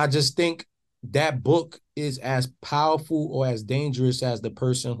 And I just think that book is as powerful or as dangerous as the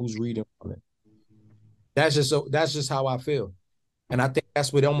person who's reading from it. That's just how I feel. And I think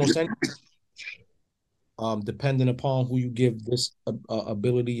that's with almost any depending upon who you give this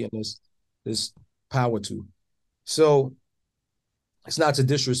ability and this power to. So it's not to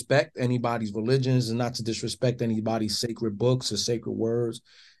disrespect anybody's religions and not to disrespect anybody's sacred books or sacred words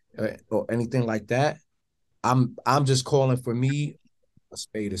or anything like that. I'm just calling for me a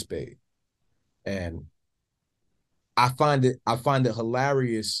spade a spade. And I find it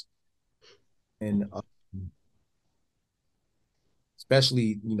hilarious and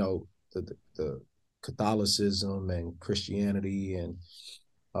especially, you know, the Catholicism and Christianity and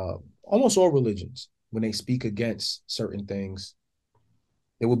almost all religions, when they speak against certain things,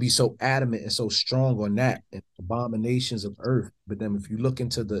 they will be so adamant and so strong on that and abominations of earth. But then if you look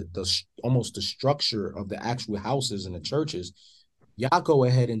into the almost the structure of the actual houses and the churches, y'all go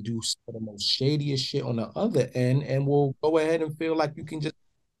ahead and do some of the most shadiest shit on the other end, and we'll go ahead and feel like you can just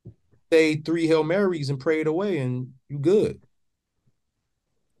say 3 Hail Marys and pray it away and you good.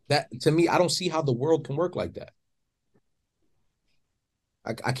 That, to me, I don't see how the world can work like that.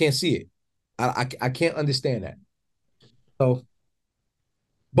 I can't see it. I can't understand that. So,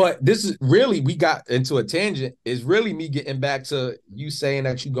 but this is really, we got into a tangent, is really me getting back to you saying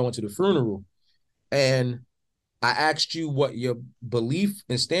that you going to the funeral. And I asked you what your belief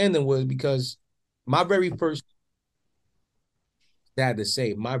and standing was, because my very first, sad to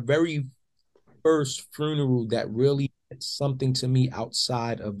say, my very first funeral that really meant something to me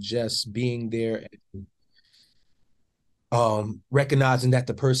outside of just being there and recognizing that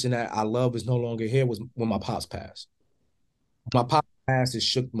the person that I love is no longer here was when my pops passed. My pops passed, it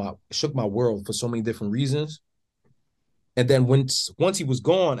shook my world for so many different reasons. And then once he was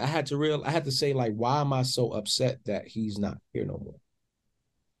gone, I had to say, like, why am I so upset that he's not here no more?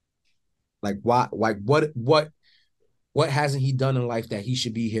 Like, why? Like, what hasn't he done in life that he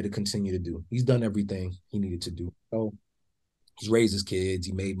should be here to continue to do? He's done everything he needed to do. So he's raised his kids,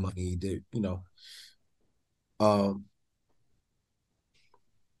 he made money, he did, you know.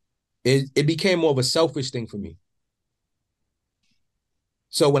 It became more of a selfish thing for me.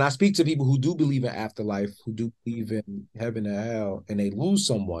 So when I speak to people who do believe in afterlife, who do believe in heaven and hell, and they lose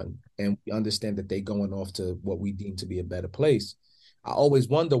someone, and we understand that they're going off to what we deem to be a better place, I always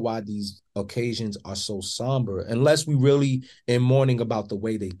wonder why these occasions are so somber, unless we really in mourning about the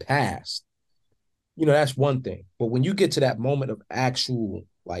way they passed. You know, that's one thing. But when you get to that moment of actual,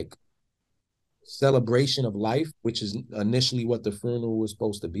 like, celebration of life, which is initially what the funeral was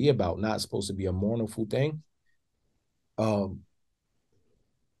supposed to be about, not supposed to be a mournful thing,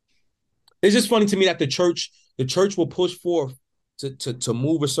 it's just funny to me that the church will push forth to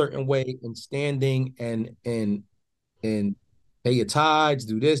move a certain way in standing and pay your tithes,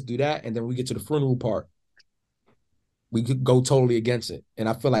 do this, do that, and then we get to the funeral part, we could go totally against it. And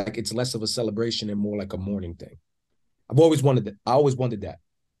I feel like it's less of a celebration and more like a mourning thing. I always wondered that.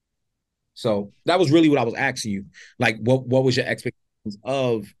 So that was really what I was asking you. Like, what was your expectations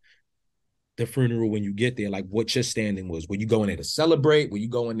of the funeral when you get there? Like, what your standing was? Were you going there to celebrate? Were you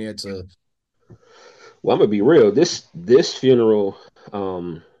going there to? Well, I'm gonna be real. This funeral,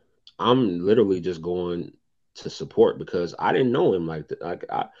 I'm literally just going to support because I didn't know him like that. Like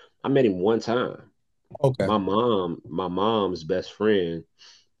I met him one time. Okay. My mom's best friend,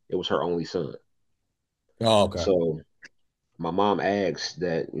 it was her only son. Oh, okay. So my mom asked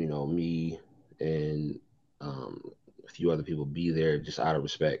that, you know, me and a few other people be there just out of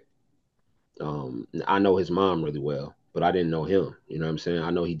respect. I know his mom really well, but I didn't know him. You know what I'm saying?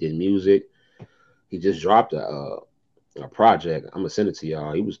 I know he did music. He just dropped a project. I'm gonna send it to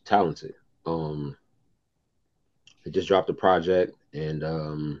y'all. He was talented. He just dropped a project,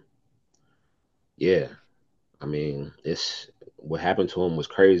 and yeah, I mean, it's what happened to him was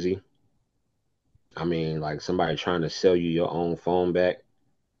crazy. I mean, like somebody trying to sell you your own phone back.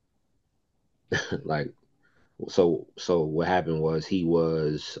 Like, so what happened was he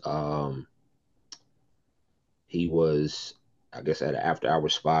was I guess at an after hour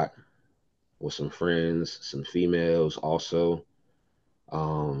spot with some friends, some females also.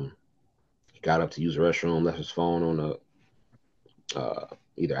 Um, he got up to use the restroom, left his phone on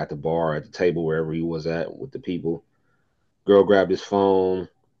either at the bar or at the table wherever he was at with the people. Girl grabbed his phone,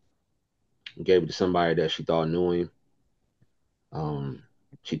 gave it to somebody that she thought knew him. Um,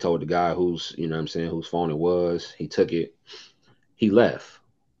 she told the guy who's, you know what I'm saying, whose phone it was. He took it. He left.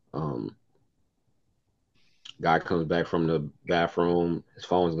 Um, Guy comes back from the bathroom. His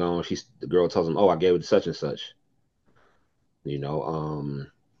phone's gone. The girl tells him, "Oh, I gave it to such and such." You know.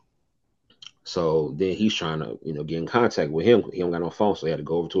 So then he's trying to, get in contact with him. He don't got no phone, so he had to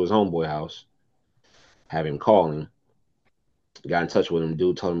go over to his homeboy house, have him call him. Got in touch with him.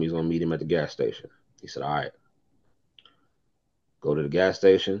 Dude told him he's gonna meet him at the gas station. He said, "All right." Go to the gas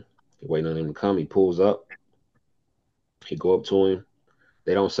station. He waiting on him to come. He pulls up. He go up to him.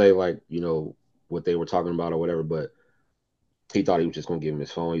 They don't say like, what they were talking about or whatever, but he thought he was just gonna give him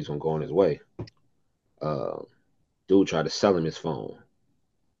his phone. He's gonna go on his way. Dude tried to sell him his phone,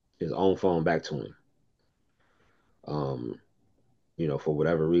 his own phone back to him. For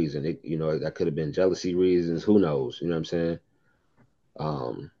whatever reason, that could have been jealousy reasons. Who knows? You know what I'm saying?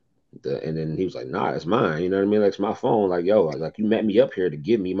 And then he was like, "Nah, it's mine." You know what I mean? Like, it's my phone. Like, yo, like you met me up here to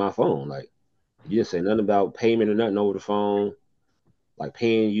give me my phone. Like, you didn't say nothing about payment or nothing over the phone. Like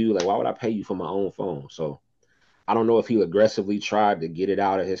paying you. Like, why would I pay you for my own phone? So I don't know if he aggressively tried to get it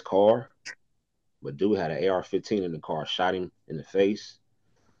out of his car, but dude had an AR-15 in the car, shot him in the face.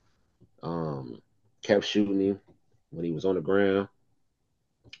 Kept shooting him when he was on the ground.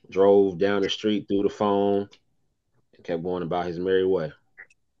 Drove down the street through the phone and kept going about his merry way.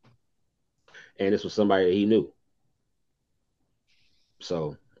 And this was somebody that he knew.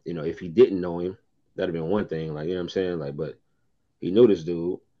 So, if he didn't know him, that'd have been one thing. Like, you know what I'm saying? Like, but he knew this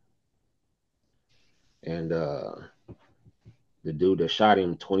dude. And the dude that shot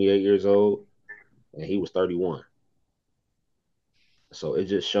him, 28 years old, and he was 31. So it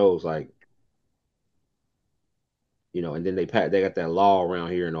just shows like, and then they got that law around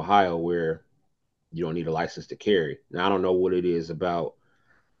here in Ohio where you don't need a license to carry. Now I don't know what it is about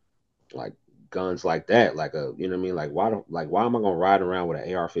like guns like that. Like you know what I mean? Like why am I gonna ride around with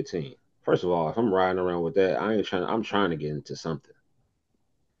an AR-15? First of all, if I'm riding around with that, I'm trying to get into something.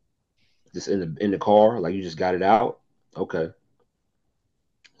 Just in the car, like you just got it out. Okay.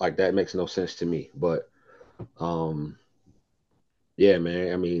 Like that makes no sense to me. But yeah,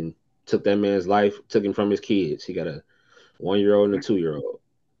 man. I mean, took that man's life, took him from his kids. He got a 1-year-old and a 2-year-old.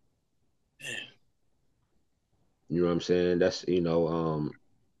 You know what I'm saying? That's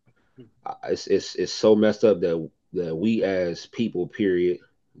it's so messed up that we as people, period,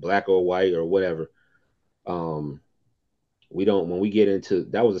 black or white or whatever, we don't, when we get into,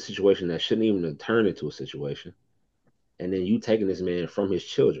 that was a situation that shouldn't even have turned into a situation, and then you taking this man from his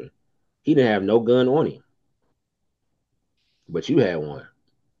children. He didn't have no gun on him, but you had one,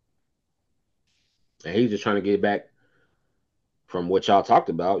 and he's just trying to get back from what y'all talked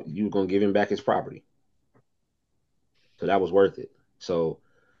about. You were gonna give him back his property, so that was worth it. So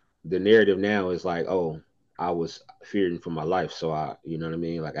the narrative now is like, oh, I was fearing for my life, so I, you know what I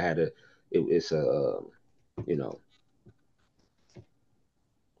mean? Like I had to. It's a,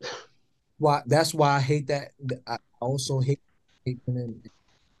 Why? That's why I hate that. I also hate in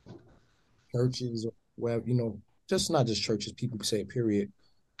churches or wherever, just not just churches. People say period.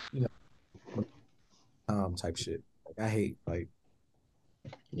 Type shit. Like I hate like.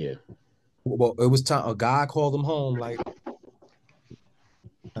 Yeah. Well, it was time a guy called him home. Like.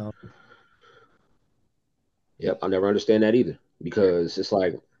 Yep, I never understand that either, because it's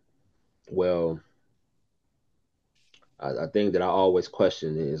like, well, I think that I always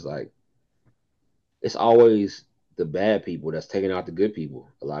question is like, it's always the bad people that's taking out the good people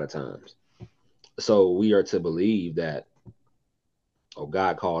a lot of times. So we are to believe that, oh,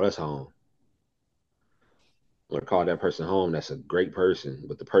 God called us home, or called that person home. That's a great person,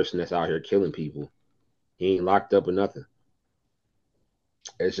 but the person that's out here killing people, he ain't locked up or nothing.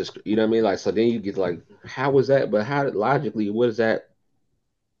 It's just, you know what I mean? Like, so then you get like, how was that? But how logically, what is that?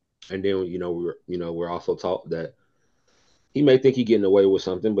 And then we're also taught that he may think he getting away with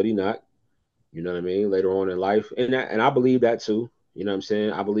something, but he not. You know what I mean? Later on in life, and I believe that too. You know what I'm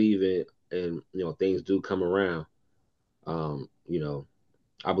saying? I believe in things do come around. I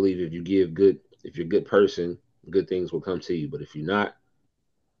believe if you're a good person, good things will come to you. But if you're not,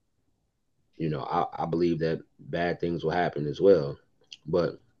 I believe that bad things will happen as well.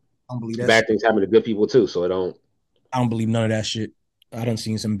 But don't believe that. Bad things happen to good people too, so I don't believe none of that shit. I done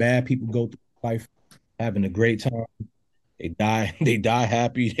seen some bad people go through life having a great time. They die. They die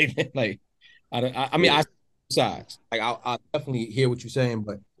happy. Like, I mean, I sides. Like, I definitely hear what you're saying,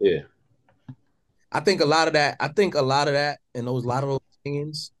 but yeah, I think a lot of that, and a lot of those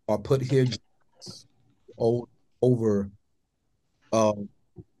opinions are put here over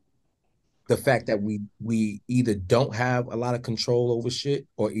the fact that we either don't have a lot of control over shit,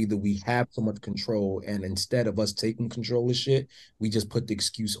 or either we have so much control, and instead of us taking control of shit, we just put the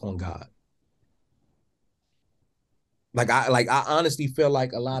excuse on God. I honestly feel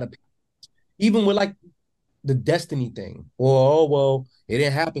like a lot of people, even with like the destiny thing, or oh well, it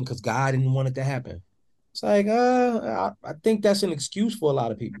didn't happen because God didn't want it to happen. It's like I think that's an excuse for a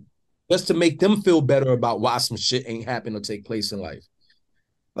lot of people, just to make them feel better about why some shit ain't happen or take place in life.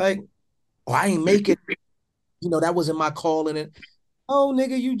 Like, oh, I ain't make it. You know, that wasn't my calling. And oh,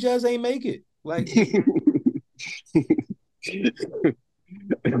 nigga, you just ain't make it. Like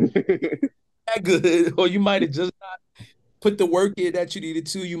that good, or you might have just not put the work in that you needed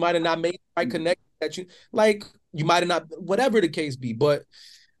to. You might have not made the right connection that you like. You might have not, whatever the case be. But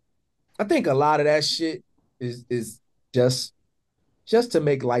I think a lot of that shit is just to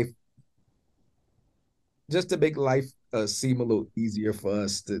make life seem a little easier for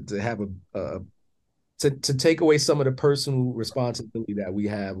us to have to take away some of the personal responsibility that we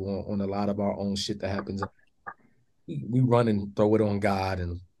have on a lot of our own shit that happens. We run and throw it on God,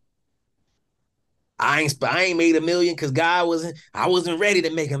 and I ain't made $1 million because I wasn't ready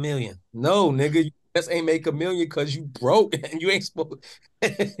to make $1 million. No, nigga, you just ain't make $1 million because you broke and you ain't supposed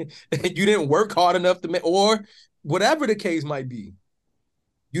and you didn't work hard enough to make, or whatever the case might be.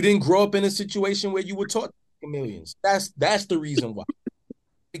 You didn't grow up in a situation where you were taught millions. That's the reason why.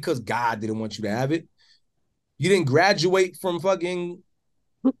 Because God didn't want you to have it. You didn't graduate from fucking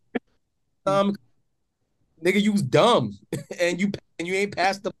nigga, you was dumb and you ain't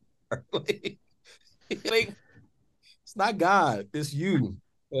passed the bar. Like, it's not God, it's you.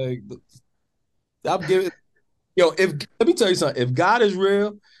 Like, stop giving. Let me tell you something. If God is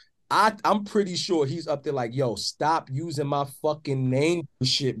real, I'm pretty sure he's up there like, yo, stop using my fucking name for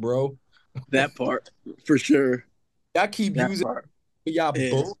shit, bro. That part, for sure. Y'all keep that using part. Y'all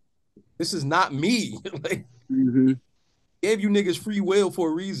both. This is not me. Like, gave you niggas free will for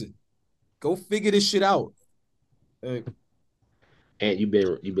a reason. Go figure this shit out. And you've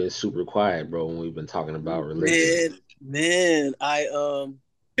been super quiet, bro, when we've been talking about religion. Man, I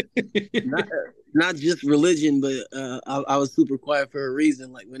not just religion, but I was super quiet for a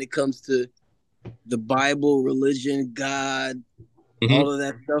reason. Like when it comes to the Bible, religion, God, all of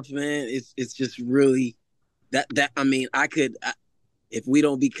that stuff, man, it's just really that I mean, if we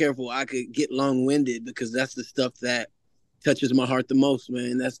don't be careful, I could get long-winded because that's the stuff that touches my heart the most,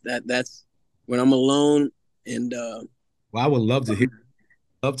 man. That's when I'm alone and well, I would love to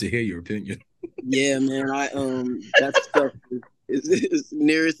hear your opinion. Yeah, man. That stuff is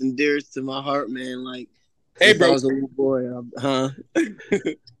nearest and dearest to my heart, man. Like, hey, bro, I was a little boy, but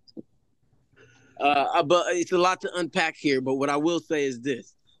it's a lot to unpack here. But what I will say is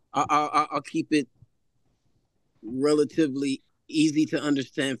this: I'll keep it relatively easy to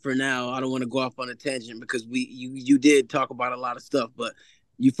understand for now. I don't want to go off on a tangent because you did talk about a lot of stuff, but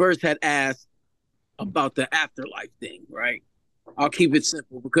you first had asked about the afterlife thing, right? I'll keep it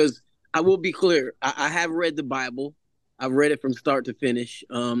simple because I will be clear. I have read the Bible. I've read it from start to finish.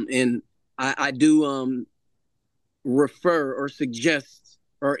 And I do refer or suggest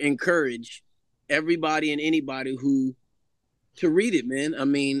or encourage everybody and anybody to read it, man. I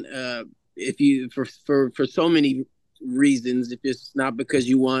mean, if you for so many reasons, if it's not because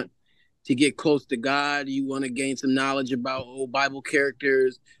you want to get close to God, you want to gain some knowledge about old Bible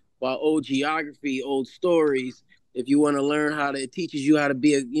characters, about old geography, old stories. If you want to learn it teaches you how to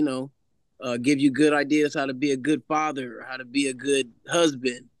be give you good ideas how to be a good father, how to be a good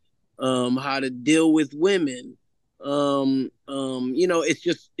husband, how to deal with women. It's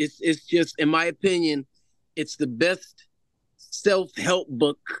just in my opinion, it's the best self-help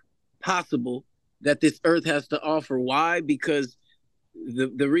book possible that this earth has to offer. Why? Because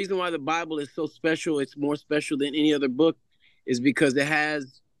the reason why the Bible is so special, it's more special than any other book, is because it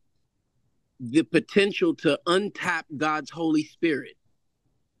has the potential to untap God's Holy Spirit.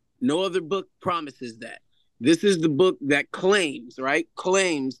 No other book promises that. This is the book that claims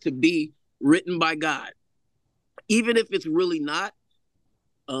to be written by God. Even if it's really not,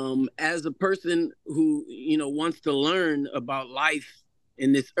 as a person who, wants to learn about life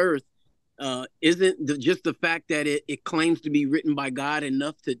in this earth, isn't just the fact that it claims to be written by God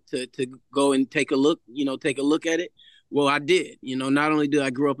enough to go and take a look at it? Well, I did. Not only did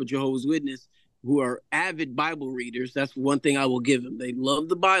I grow up a Jehovah's Witness who are avid Bible readers, that's one thing I will give them. They love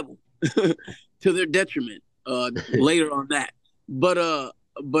the Bible to their detriment. Later on that, but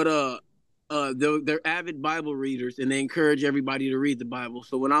they're avid Bible readers, and they encourage everybody to read the Bible.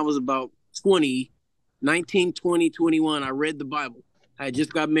 So when I was about 19, 20, 21, I read the Bible. I had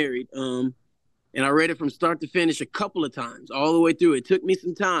just got married, and I read it from start to finish a couple of times, all the way through. It took me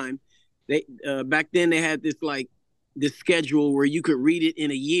some time. They back then they had this schedule where you could read it in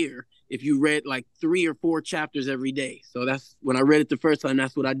a year if you read like 3 or 4 chapters every day. So that's when I read it the first time.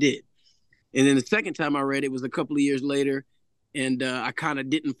 That's what I did. And then the second time I read it was a couple of years later, and I kind of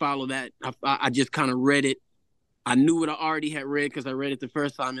didn't follow that. I just kind of read it. I knew what I already had read because I read it the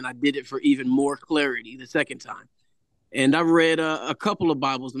first time, and I did it for even more clarity the second time. And I've read a couple of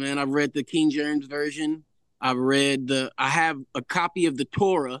Bibles, man. I've read the King James Version. I have a copy of the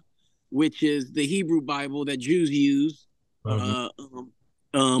Torah, which is the Hebrew Bible that Jews use. Mm-hmm.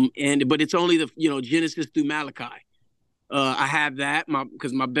 But it's only the Genesis through Malachi. I have that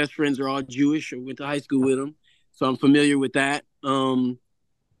because my best friends are all Jewish. I went to high school with them, so I'm familiar with that. And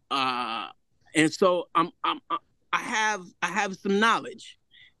so I have some knowledge.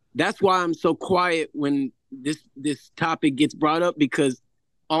 That's why I'm so quiet when this topic gets brought up, because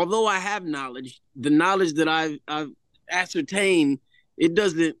although I have knowledge, the knowledge that I've ascertained,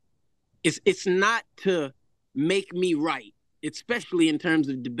 it's not to make me right, especially in terms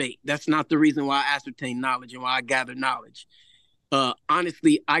of debate. That's not the reason why I ascertain knowledge and why I gather knowledge.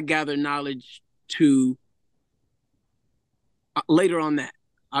 Honestly, I gather knowledge to later on that.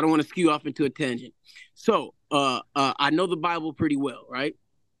 I don't want to skew off into a tangent. So I know the Bible pretty well, right?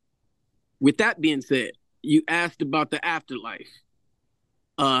 With that being said, you asked about the afterlife,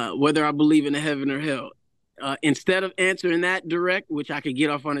 whether I believe in a heaven or hell. Instead of answering that direct, which I could get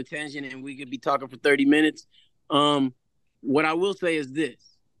off on a tangent and we could be talking for 30 minutes, what I will say is this.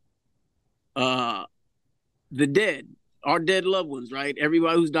 The dead, our dead loved ones, right?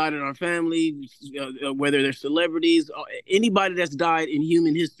 Everybody who's died in our family, whether they're celebrities, anybody that's died in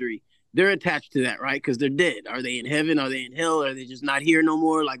human history, they're attached to that, right? Because they're dead. Are they in heaven? Are they in hell? Are they just not here no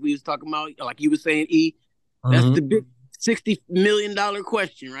more? Like we was talking about, like you were saying, E. Mm-hmm. That's the big $60 million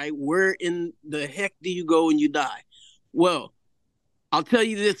question, right? Where in the heck do you go when you die? Well, I'll tell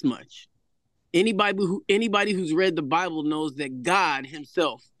you this much. Anybody who's read the Bible knows that God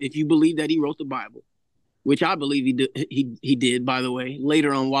himself, if you believe that he wrote the Bible, which I believe he did, by the way,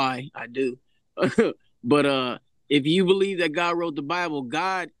 later on why I do. But if you believe that God wrote the Bible,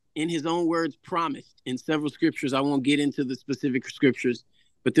 God, in his own words, promised in several scriptures, I won't get into the specific scriptures,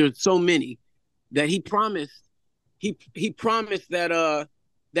 but there's so many that he promised. He promised that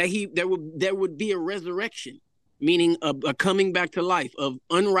there would be a resurrection, meaning a coming back to life of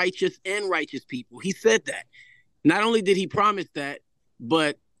unrighteous and righteous people. He said that. Not only did he promise that,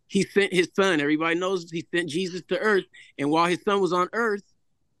 but he sent his son. Everybody knows he sent Jesus to earth. And while his son was on earth,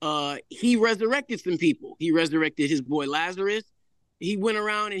 he resurrected some people. He resurrected his boy Lazarus. He went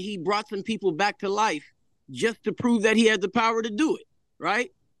around and he brought some people back to life just to prove that he had the power to do it,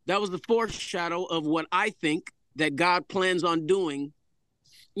 right? That was the foreshadow of what I think that God plans on doing,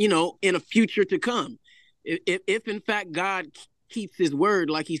 in a future to come. If in fact God keeps his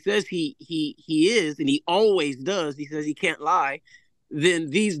word like he says he is, and he always does, he says he can't lie, then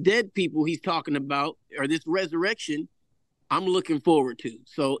these dead people he's talking about, or this resurrection, I'm looking forward to.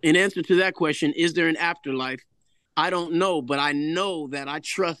 So in answer to that question, is there an afterlife? I don't know, but I know that I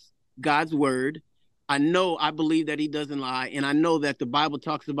trust God's word. I believe that he doesn't lie, and I know that the Bible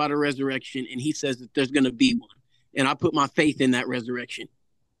talks about a resurrection, and he says that there's going to be one, and I put my faith in that resurrection.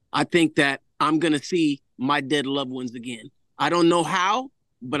 I think that I'm going to see my dead loved ones again. I don't know how,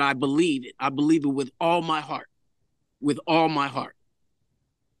 but I believe it. I believe it with all my heart. With all my heart.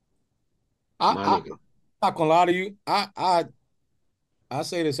 I'm not gonna lie to you. I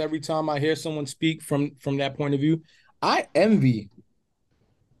say this every time I hear someone speak from that point of view. I envy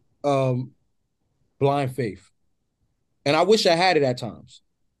blind faith, and I wish I had it at times.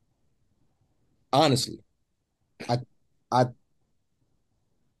 Honestly, and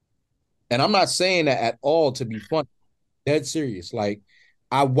I'm not saying that at all to be funny. Dead serious. Like,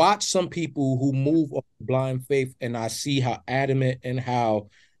 I watch some people who move on blind faith, and I see how adamant and how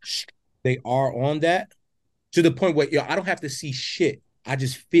they are on that, to the point where I don't have to see shit. I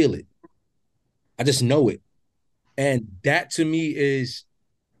just feel it. I just know it. And that to me is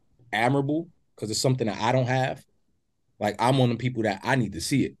admirable, because it's something that I don't have. Like, I'm one of the people that I need to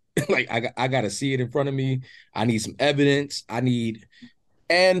see it. Like, I got to see it in front of me. I need some evidence.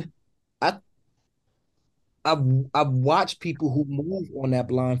 And I've watched people who move on that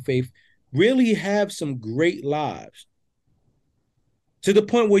blind faith really have some great lives. to the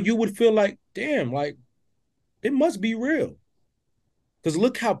point where you would feel like, damn, like it must be real. Because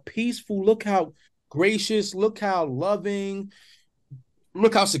look how peaceful, look how gracious, look how loving,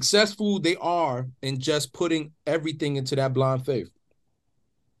 look how successful they are in just putting everything into that blind faith.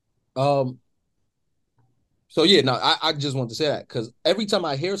 So yeah, no, I just want to say that because every time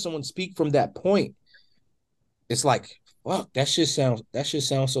I hear someone speak from that point, it's like, fuck, that shit sounds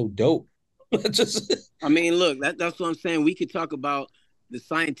so dope. Just I mean, look, that's what I'm saying. We could talk about the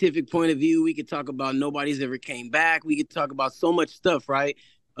scientific point of view. We could talk about nobody's ever came back. We could talk about so much stuff, right?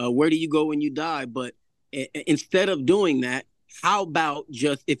 Where do you go when you die? But instead of doing that, how about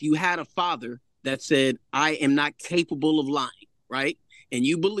just if you had a father that said, I am not capable of lying, right? And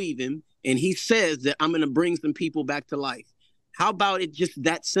you believe him, and he says that I'm going to bring some people back to life. How about it just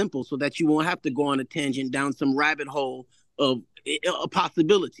that simple so that you won't have to go on a tangent down some rabbit hole of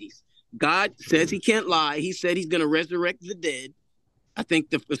possibilities? God says he can't lie. He said he's going to resurrect the dead. I think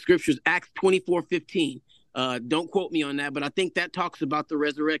the scriptures, Acts 24:15. Don't quote me on that, but I think that talks about the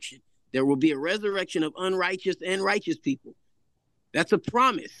resurrection. There will be a resurrection of unrighteous and righteous people. That's a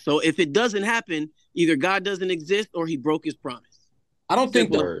promise. So if it doesn't happen, either God doesn't exist or he broke his promise. I don't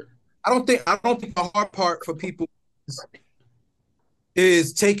think the hard part for people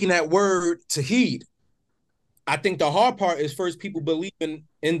is taking that word to heed. I think the hard part is first people believing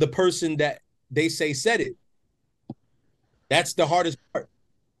in the person that they say said it. That's the hardest part.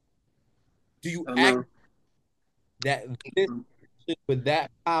 Do you act that this with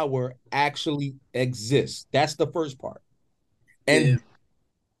that power actually exists? That's the first part. And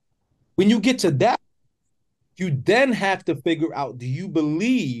when you get to that, you then have to figure out, do you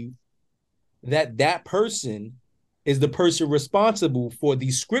believe that that person is the person responsible for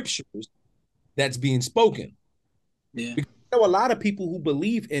these scriptures that's being spoken? Yeah. Because there are a lot of people who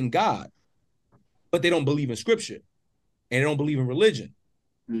believe in God, but they don't believe in scripture and they don't believe in religion.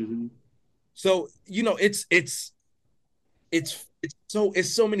 Mm-hmm. So, you know, it's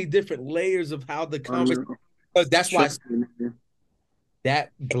so many different layers of how the conversation, because that's why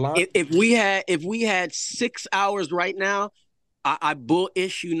that blind. If we had 6 hours right now, I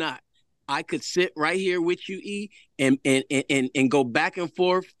bullish you not. I could sit right here with you, E, and go back and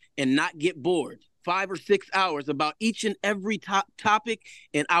forth and not get bored. 5 or 6 hours about each and every topic,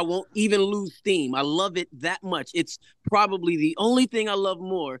 and I won't even lose steam. I love it that much. It's probably the only thing I love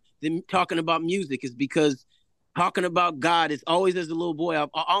more than talking about music, is because talking about God is always, as a little boy.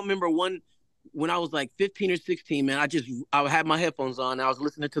 I remember when I was like 15 or 16, man, I had my headphones on and I was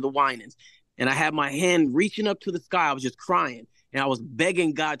listening to the Winans, and I had my hand reaching up to the sky. I was just crying and I was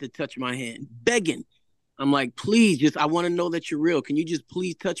begging God to touch my hand, begging. I'm like, please, I want to know that you're real. Can you just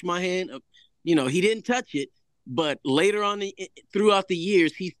please touch my hand? You know, he didn't touch it, but later on throughout the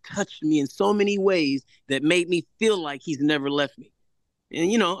years, he's touched me in so many ways that made me feel like he's never left me.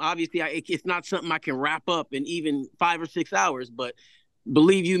 And, you know, obviously it's not something I can wrap up in even 5 or 6 hours, but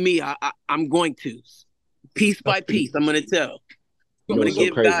believe you me, I'm going to. Piece by piece, I'm going to tell. I'm going to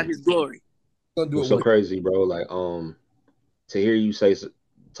give God his glory. It's so crazy, bro. Like, to hear you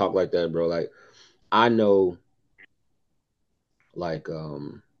talk like that, bro. Like, I know, like,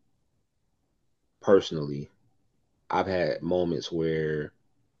 personally, I've had moments where,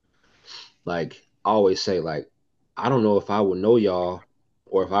 like, I always say, like, I don't know if I would know y'all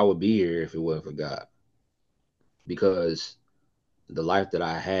or if I would be here if it wasn't for God. Because the life that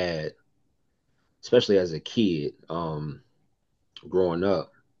I had, especially as a kid, growing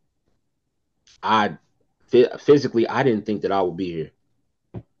up, I physically, I didn't think that I would be here.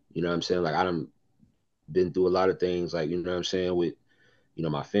 You know what I'm saying? Like, I done been through a lot of things, like, you know what I'm saying, with, you know,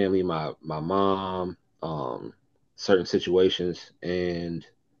 my family, my mom, certain situations. And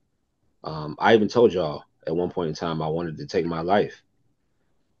I even told y'all at one point in time I wanted to take my life.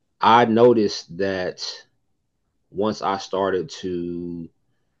 I noticed that once I started to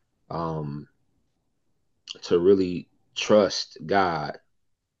really trust God,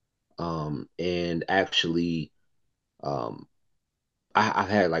 and actually, I've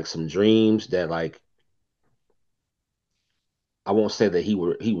had like some dreams that, like, I won't say that he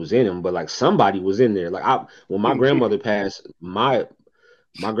was in him, but like somebody was in there. Like, when my grandmother passed, my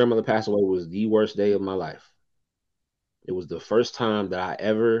grandmother passed away, was the worst day of my life. It was the first time that I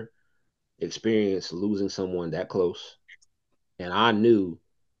ever experienced losing someone that close. And I knew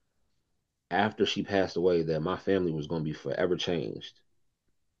after she passed away that my family was going to be forever changed.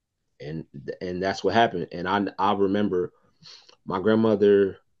 And that's what happened. And I remember my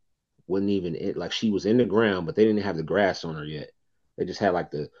grandmother wasn't even like, she was in the ground, but they didn't have the grass on her yet. They just had like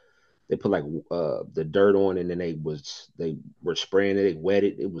they put like the dirt on, and then they were spraying it, they wet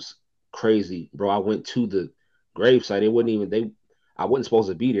it. It was crazy, bro. I went to the gravesite. It wasn't even I wasn't supposed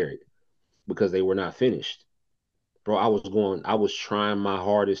to be there because they were not finished. Bro, I was trying my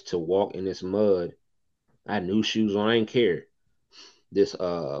hardest to walk in this mud. I had new shoes on. I didn't care.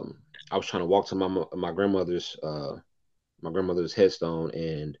 I was trying to walk to my grandmother's headstone,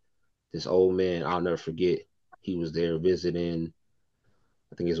 and this old man, I'll never forget, he was there visiting,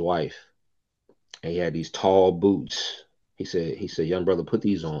 I think his wife, and he had these tall boots. He said, young brother, put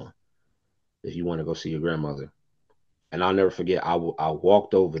these on if you want to go see your grandmother. And I'll never forget, I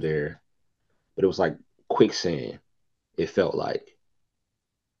walked over there, but it was like quicksand. It felt like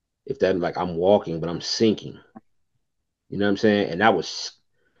if that like I'm walking, but I'm sinking. You know what I'm saying? And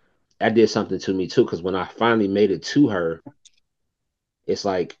that did something to me too, because when I finally made it to her, it's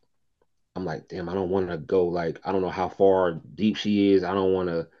like I'm like, damn, I don't want to go. Like, I don't know how far deep she is. I don't want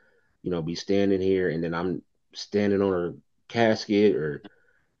to, be standing here and then I'm standing on her casket, or,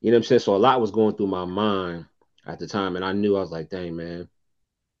 you know what I'm saying? So a lot was going through my mind at the time. And I knew, I was like, dang, man,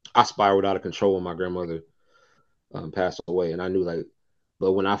 I spiraled out of control when my grandmother passed away. And I knew, like,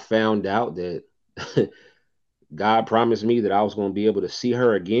 but when I found out that God promised me that I was going to be able to see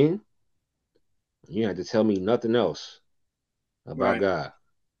her again, you had to tell me nothing else about Right. God.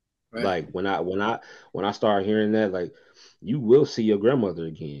 Right. Like when I started hearing that, like, you will see your grandmother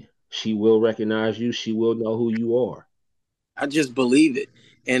again. She will recognize you. She will know who you are. I just believe it.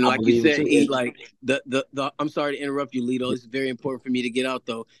 And I like you believe it said, too. like the I'm sorry to interrupt you, Lito. It's very important for me to get out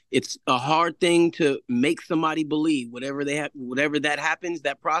though. It's a hard thing to make somebody believe whatever that happens,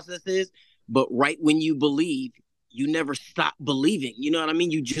 that process is. But right when you believe, you never stop believing. You know what I mean?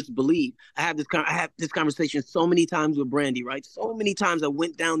 You just believe. I have this conversation so many times with Brandy, right? So many times I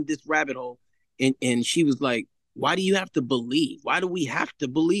went down this rabbit hole, and she was like, "Why do you have to believe? Why do we have to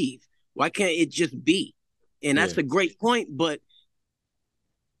believe? Why can't it just be?" And that's a great point, but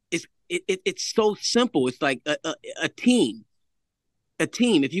it's so simple. It's like a team. A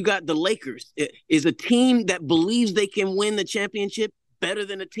team. If you got the Lakers, is a team that believes they can win the championship better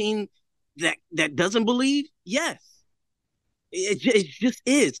than a team that doesn't believe? Yes. It just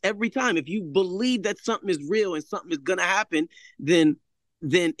is every time. If you believe that something is real and something is gonna happen, then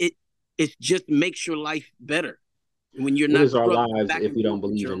it just makes your life better. When you're What not is our struggling lives back if and we don't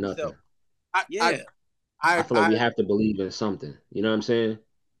forth with believe your in own nothing? self. Yeah. I feel like we have to believe in something. You know what I'm saying?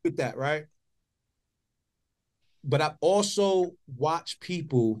 With that, right? But I've also watched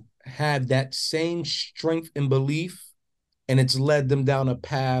people have that same strength and belief, and it's led them down a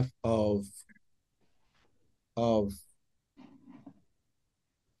path of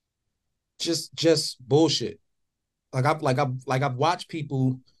just bullshit. I've watched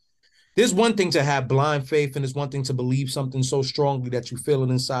people. There's one thing to have blind faith, and it's one thing to believe something so strongly that you feel it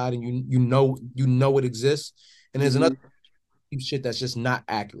inside and you know it exists. And there's another shit that's just not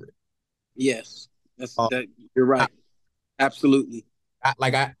accurate. Yes, that. You're right. Absolutely.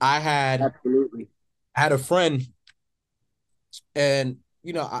 I had a friend, and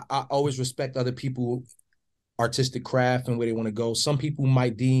I always respect other people artistic craft and where they want to go. Some people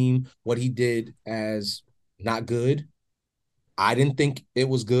might deem what he did as not good. I didn't think it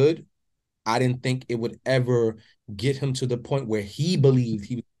was good. I didn't think it would ever get him to the point where he believed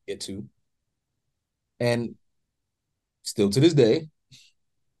he would get to. And still to this day,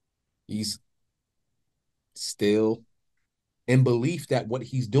 he's still in belief that what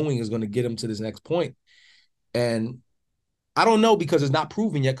he's doing is going to get him to this next point. And I don't know, because it's not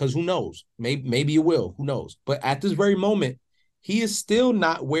proven yet, because who knows? Maybe it will. Who knows? But at this very moment, he is still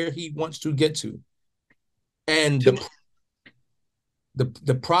not where he wants to get to. And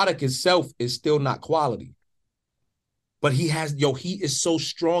the product itself is still not quality. But he is so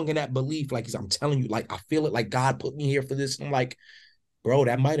strong in that belief. Like, I'm telling you, like, I feel it, like God put me here for this. And I'm like, bro,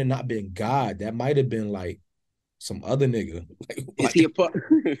 that might have not been God. That might have been like some other nigga. Is he a part?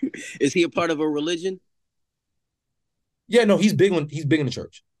 Is he a part of a religion? Yeah, no, he's big in the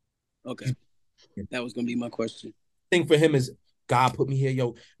church. Okay, that was gonna be my question. Thing for him is, God put me here,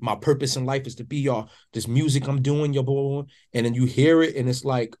 yo. My purpose in life is to be this music I'm doing, yo, boy. And then you hear it, and it's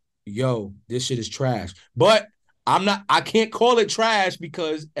like, yo, this shit is trash. But I can't call it trash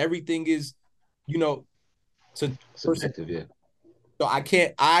because everything is, subjective, yeah. So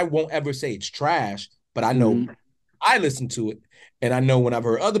I won't ever say it's trash, but I know I listen to it, and I know when I've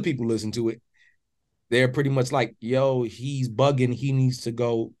heard other people listen to it, they're pretty much like, yo, he's bugging. He needs to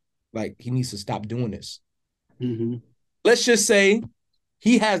go, like, he needs to stop doing this. Let's just say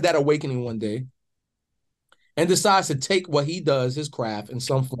he has that awakening one day and decides to take what he does, his craft, in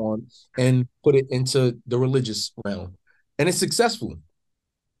some form, and put it into the religious realm. And it's successful.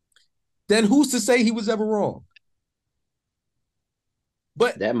 Then who's to say he was ever wrong?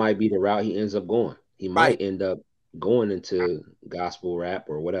 But that might be the route he ends up going. He might end up going into gospel rap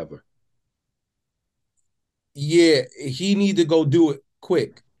or whatever. Yeah, he need to go do it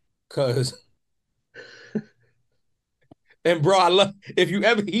quick, cause and bro, I love if you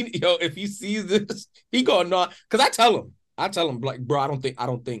ever if he sees this, he gonna know. Cause I tell him like, bro, I don't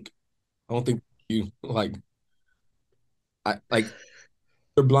think you like, I like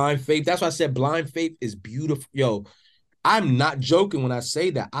the blind faith. That's why I said blind faith is beautiful. Yo, I'm not joking when I say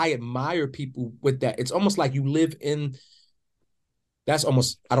that. I admire people with that. It's almost like you live in. That's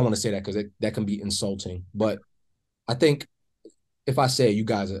almost. I don't want to say that because that can be insulting, but I think if I say it, you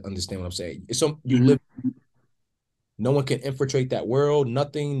guys understand what I'm saying. It's so you live. No one can infiltrate that world.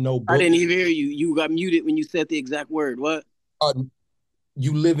 Nothing. No I book. didn't even hear you. You got muted when you said the exact word. What?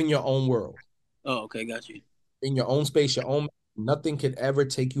 You live in your own world. Oh, okay, got you. In your own space, your own. Nothing can ever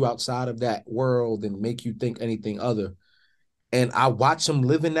take you outside of that world and make you think anything other. And I watch him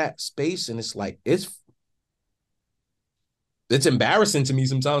live in that space, and it's like it's embarrassing to me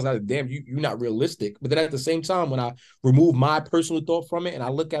sometimes. Like, damn, you're not realistic. But then at the same time, when I remove my personal thought from it and I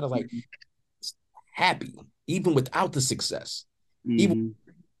look at it like happy, even without the success, even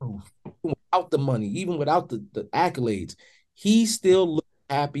without the money, even without the accolades, he still looks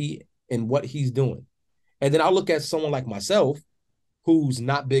happy in what he's doing. And then I look at someone like myself, who's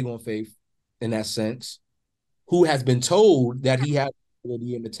not big on faith in that sense, who has been told that he has the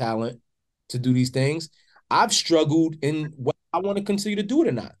ability and the talent to do these things. I've struggled in what I want to continue to do it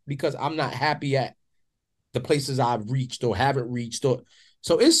or not because I'm not happy at the places I've reached or haven't reached.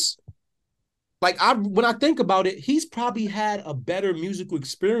 So it's like when I think about it, he's probably had a better musical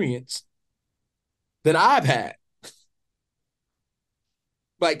experience than I've had.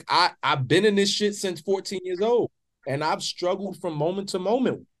 Like I've been in this shit since 14 years old, and I've struggled from moment to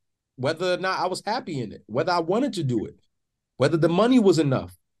moment, whether or not I was happy in it, whether I wanted to do it, whether the money was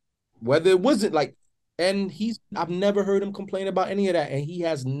enough, whether it wasn't like. And I've never heard him complain about any of that. And he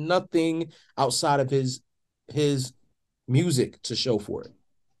has nothing outside of his music to show for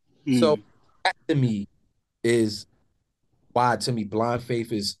it. So that to me is why to me blind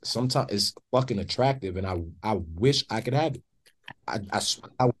faith is sometimes is fucking attractive. And I wish I could have it. I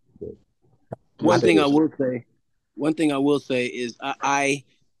one thing I will say is I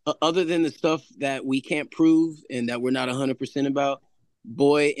other than the stuff that we can't prove and that we're not 100% about,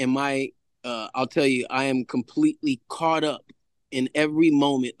 boy, am I I'll tell you, I am completely caught up in every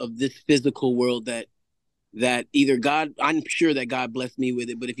moment of this physical world that either God, I'm sure that God blessed me with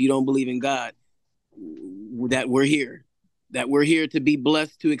it, but if you don't believe in God, that we're here to be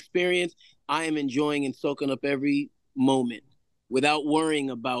blessed to experience. I am enjoying and soaking up every moment without worrying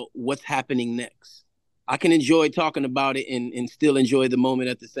about what's happening next. I can enjoy talking about it and still enjoy the moment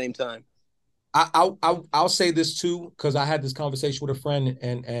at the same time. I'll say this too, because I had this conversation with a friend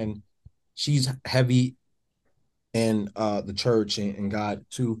and she's heavy in the church and God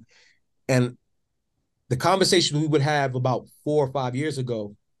too. And the conversation we would have about 4 or 5 years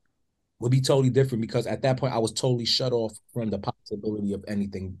ago would be totally different because at that point I was totally shut off from the possibility of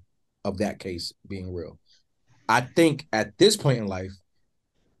anything of that case being real. I think at this point in life,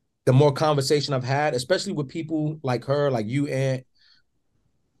 the more conversation I've had, especially with people like her, like you, and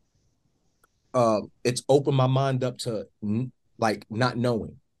it's opened my mind up to like not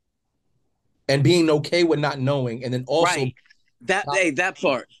knowing and being okay with not knowing, and then also that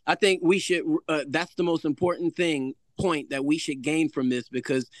part. I think we should. That's the most important point that we should gain from this,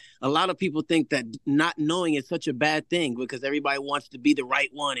 because a lot of people think that not knowing is such a bad thing because everybody wants to be the right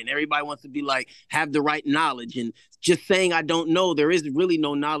one and everybody wants to be like have the right knowledge, and just saying I don't know, there is really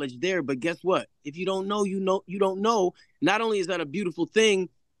no knowledge there. But guess what? If you don't know, you don't know. Not only is that a beautiful thing,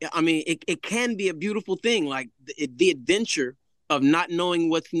 I mean, it can be a beautiful thing, like the adventure of not knowing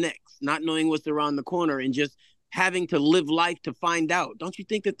what's next, not knowing what's around the corner, and just having to live life to find out. Don't you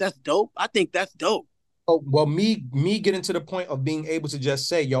think that that's dope? I think that's dope. Oh, well, me getting to the point of being able to just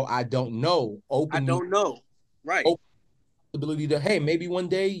say, yo, I don't know. I don't know. Right. Open the ability to, hey, maybe one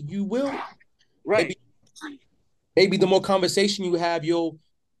day you will. Right. Maybe the more conversation you have, you'll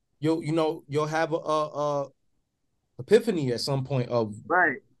have a epiphany at some point of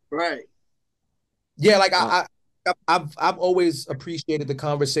right. Yeah, like I've always appreciated the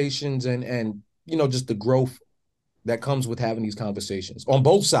conversations and just the growth that comes with having these conversations on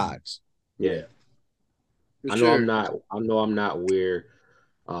both sides. Yeah. I know I'm not where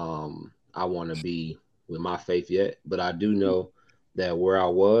I want to be with my faith yet, but I do know that where I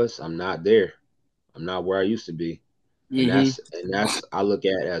was, I'm not there. I'm not where I used to be. And that's I look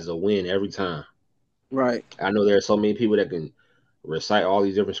at as a win every time. Right. I know there are so many people that can recite all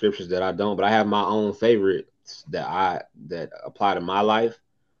these different scriptures that I don't, but I have my own favorites that apply to my life.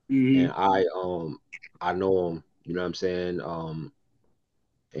 And I know them You know what I'm saying?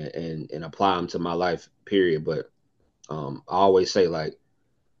 And apply them to my life, period. But I always say, like,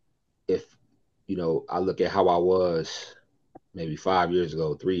 if I look at how I was maybe 5 years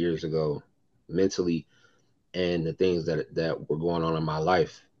ago, 3 years ago, mentally, and the things that were going on in my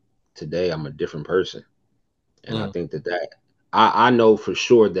life today, I'm a different person. And I think that I know for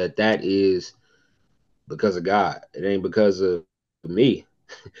sure that is because of God. It ain't because of me.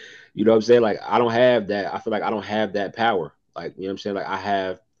 You know what I'm saying? Like, I don't have that. I feel like I don't have that power. Like, you know what I'm saying? Like, I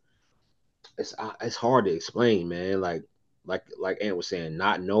have. It's hard to explain, man. Like Ant was saying,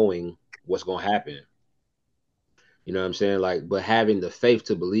 not knowing what's gonna happen. You know what I'm saying? Like, but having the faith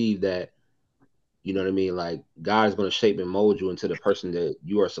to believe that, you know what I mean? Like, God is gonna shape and mold you into the person that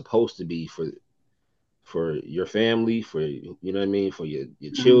you are supposed to be for your family, for you know what I mean, for your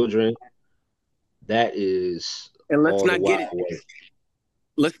children. That is And all the while.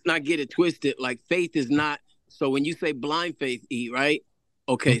 let's not get it twisted. Like, faith is not, so when you say blind faith, right?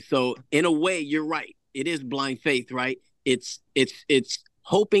 Okay, so in a way, you're right. It is blind faith, right? It's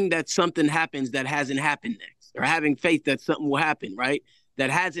hoping that something happens that hasn't happened next, or having faith that something will happen, right? That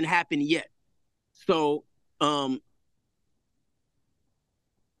hasn't happened yet. So,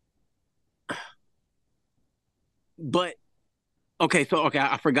 but okay,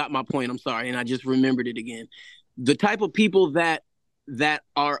 I forgot my point. I'm sorry, and I just remembered it again. The type of people that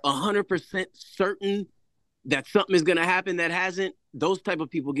are 100% certain that something is going to happen that hasn't, those type of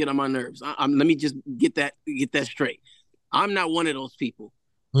people get on my nerves. Let me just get that straight. I'm not one of those people.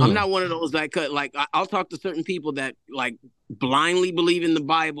 I'm not one of those that I'll talk to certain people that like blindly believe in the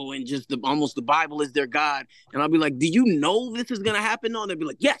Bible and just almost the Bible is their God. And I'll be like, do you know this is going to happen? No, and they'll be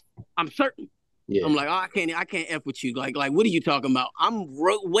like, yes, I'm certain. Yeah. I'm like, oh, I can't F with you. Like, what are you talking about? I'm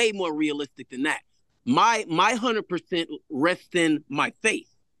way more realistic than that. My 100% rests in my faith.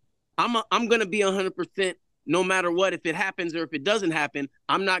 I'm going to be 100% no matter what. If it happens or if it doesn't happen,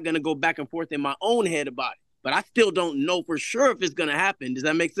 I'm not going to go back and forth in my own head about it. But I still don't know for sure if it's going to happen. Does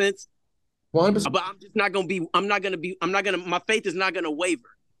that make sense? 100%. But I'm just not going to be, my faith is not going to waver.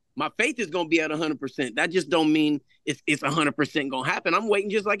 My faith is going to be at 100%. That just don't mean it's 100% going to happen. I'm waiting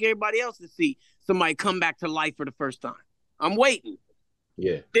just like everybody else to see somebody come back to life for the first time. I'm waiting.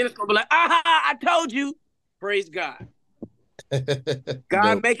 Yeah. Then it's going to be like, I told you. Praise God.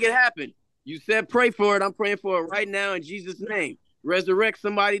 God, make it happen. You said pray for it. I'm praying for it right now in Jesus' name. Resurrect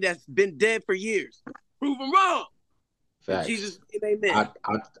somebody that's been dead for years. Prove them wrong. Facts. In Jesus' name, amen.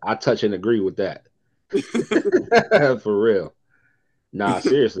 I touch and agree with that. For real. Nah,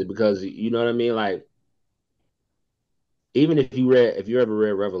 seriously, because you know what I mean? Like, even if you ever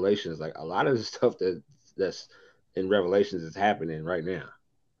read Revelations, like a lot of the stuff that's in Revelations is happening right now.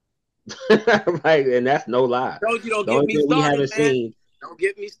 Like, and that's no lie. Don't get me started, man. Don't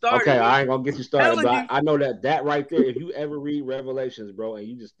get me started. Okay, I ain't gonna get you started, but I know that right there. If you ever read Revelations, bro, and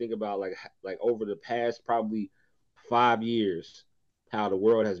you just think about like over the past probably 5 years, how the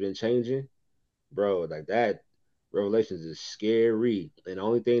world has been changing, bro, like that Revelations is scary. And the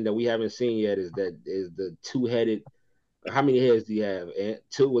only thing that we haven't seen yet is the two-headed. How many heads do you have? And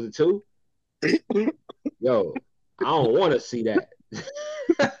two? Was it two? Yo, I don't want to see that.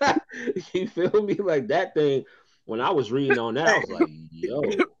 You feel me? Like that thing. When I was reading on that, I was like, yo.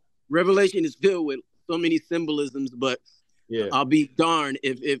 Revelation is filled with so many symbolisms, but yeah, I'll be darned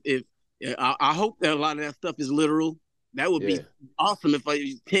if I hope that a lot of that stuff is literal. That would be awesome if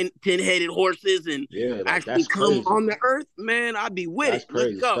 10-headed horses and actually come crazy. On the earth, man. I'd be with that's it.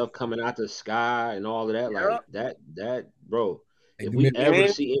 Crazy. Let's go. Stuff coming out the sky and all of that, like that, bro. If we ever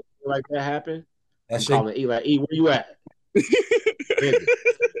see anything like that happen, I'm calling Eli. E, where you at?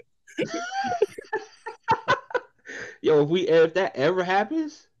 Yo, if that ever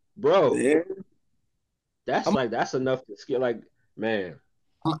happens, bro, that's enough to scare. Like, man,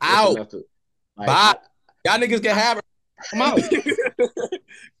 I'm out. Enough to, like, bye. Y'all niggas can have it. I'm out.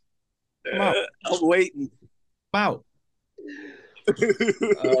 I'm out. I'm waiting. I'm out.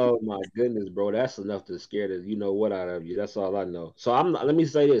 Oh my goodness, bro, that's enough to scare the you know what out of you. That's all I know. So let me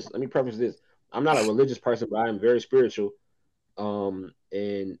say this. Let me preface this. I'm not a religious person, but I am very spiritual.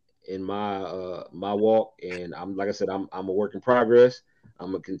 In my walk, and I'm like I said, I'm a work in progress.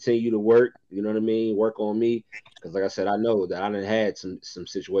 I'm gonna continue to work. You know what I mean? Work on me, because like I said, I know that I done had some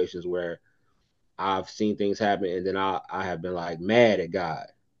situations where I've seen things happen, and then I have been like mad at God.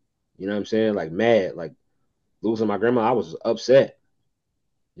 You know what I'm saying? Like mad, like losing my grandma. I was upset.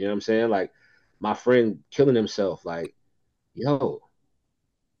 You know what I'm saying? Like my friend killing himself. Like, yo,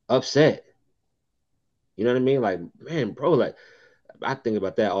 upset. You know what I mean? Like, man, bro, like I think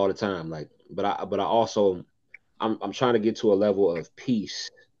about that all the time. Like, but I also I'm trying to get to a level of peace.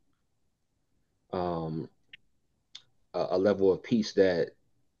 a level of peace that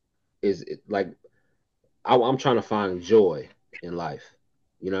is like I'm trying to find joy in life.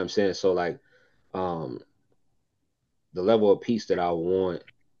 You know what I'm saying? So like um the level of peace that I want,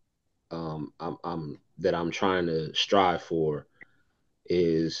 I'm that I'm trying to strive for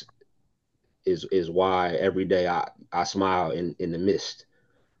is is why every day I smile in the midst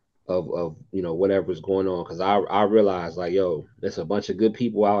of whatever's going on, because I realize like, yo, there's a bunch of good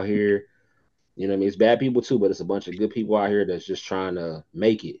people out here. You know what I mean? It's bad people too, but it's a bunch of good people out here that's just trying to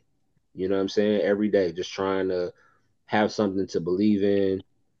make it. You know what I'm saying? Every day, just trying to have something to believe in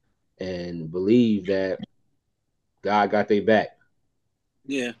and believe that God got their back.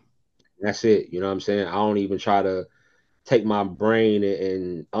 Yeah. That's it. You know what I'm saying? I don't even try to take my brain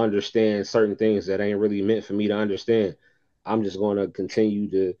and understand certain things that ain't really meant for me to understand. I'm just going to continue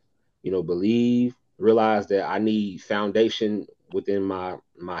to, believe, realize that I need foundation within my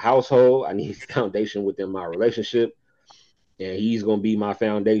household. I need foundation within my relationship, and he's going to be my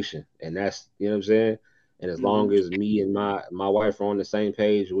foundation. And that's, you know what I'm saying? And as long as me and my wife are on the same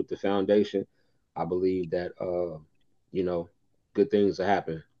page with the foundation, I believe that you know, good things will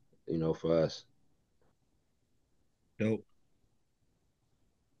happen, for us. Dope.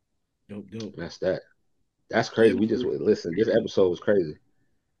 Dope. That's that. That's Yeah, crazy. We just listen. This episode was crazy,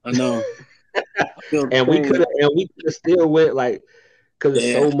 I know. I feel the and we could same. have, still went like, because it's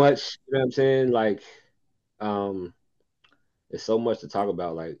Yeah. so much. You know what I'm saying? Like, um, it's so much to talk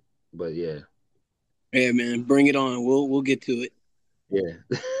about. Like, but yeah, Yeah, man. Bring it on. We'll get to it.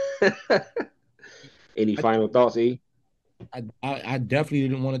 yeah. Any I, final thoughts, E? I definitely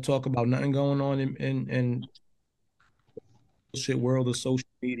didn't want to talk about nothing going on in shit world of social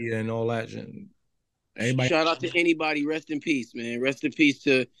media and all that shit. Everybody, Shout out to anybody. Rest in peace, man. Rest in peace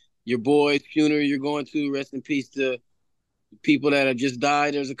to your boy's funeral you're going to. Rest in peace to people that have just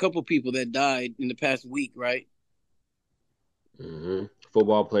died. There's a couple people that died in the past week, right? Mm-hmm.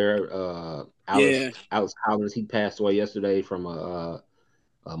 Football player, Yeah. Alex Collins. He passed away yesterday from a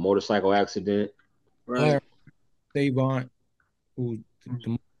motorcycle accident. Right. Savant, who the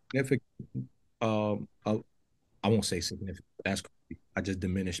most significant, I won't say significant. That's crazy. I just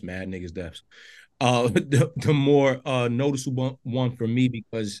diminished mad niggas' deaths. The more noticeable one for me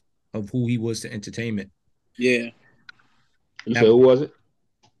because of who he was to entertainment. Yeah. You said who was it?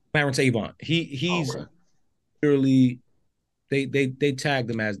 Clarence Avant. He's Okay. literally they tagged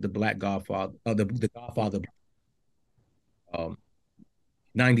him as the Black Godfather, the Godfather.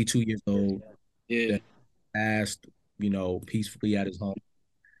 92 years old. Yeah. Passed, peacefully at his home.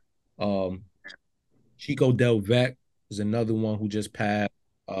 Chico Del Vec is another one who just passed.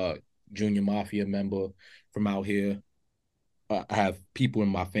 Junior Mafia member from out here. I have people in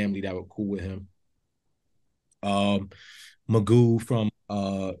my family that were cool with him. Magoo from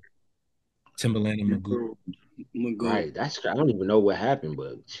Timberland and Magoo. Right. I don't even know what happened,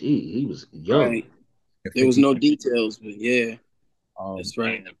 but gee, he was young. Right. There was no details, but yeah. That's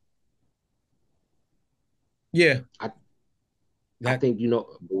right. Yeah. I think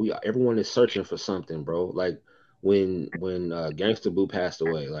everyone is searching for something, bro. Like when Gangsta Boo passed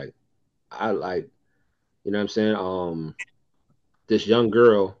away, like I like, you know what I'm saying? This young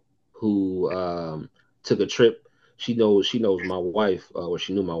girl who took a trip. She knows my wife, or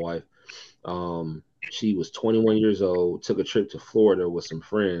she knew my wife. She was 21 years old, took a trip to Florida with some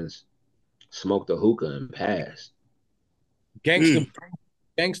friends, smoked a hookah and passed.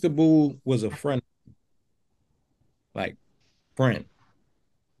 Gangsta Boo was a friend. Like friend.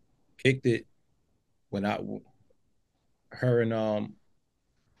 Kicked it when her and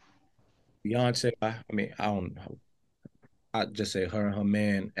Beyonce, I don't know. I just say her and her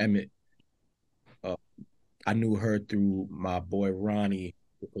man Emmett. I knew her through my boy Ronnie,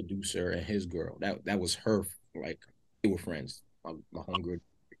 the producer, and his girl. That was her. Like they were friends. My homegirl.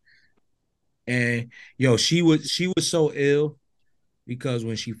 And yo, she was so ill because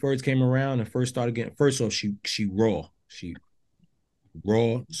when she first came around and first started getting off, she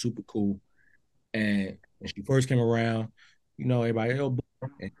raw, super cool. And when she first came around, everybody, yo,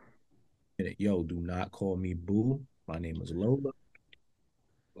 yo, do not call me Boo. My name is Lola.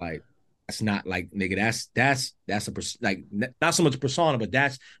 Like, that's not like, nigga, that's like not so much a persona, but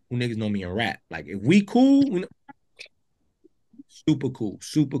that's who niggas know me in rap. Like, if we cool, super cool,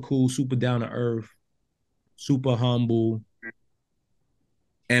 super down to earth, super humble,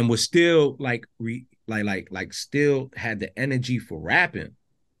 and was still like still had the energy for rapping.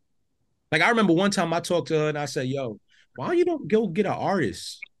 Like I remember one time I talked to her and I said, "Yo, why you don't go get an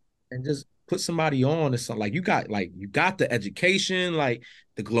artist and just put somebody on or something? Like you got the education, like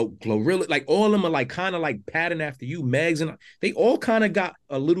the Glorilla, like all of them are like kind of like pattern after you, Megs, and they all kind of got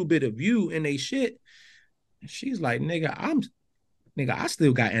a little bit of you in they shit." And she's like, nigga, I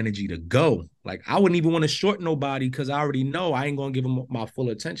still got energy to go. Like, I wouldn't even want to short nobody because I already know I ain't gonna give them my full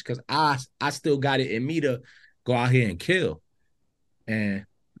attention because I still got it in me to go out here and kill. And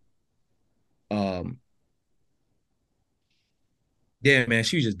yeah, man,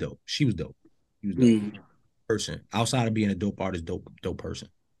 she was just dope. She was dope. She was dope. Person. Outside of being a dope artist, dope person.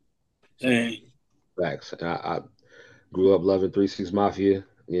 Dang. Facts. I grew up loving 3 6 Mafia.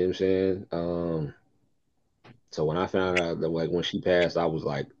 You know what I'm saying? So when I found out that like when she passed, I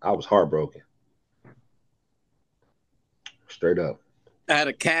was heartbroken. Straight up. I had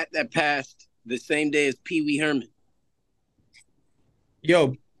a cat that passed the same day as Pee Wee Herman.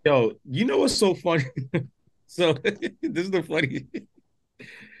 Yo, you know what's so funny? So this is the funny.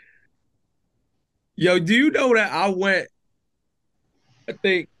 Yo, do you know that I went? I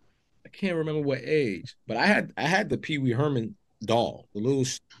think I can't remember what age, but I had the Pee Wee Herman doll, the little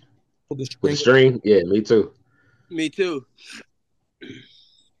with the string. Yeah, me too. Me too.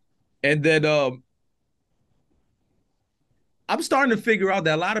 And then I'm starting to figure out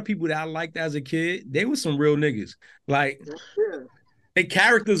that a lot of people that I liked as a kid, they were some real niggas. Like they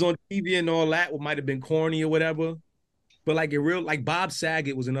characters on TV and all that might have been corny or whatever. But like in real, like Bob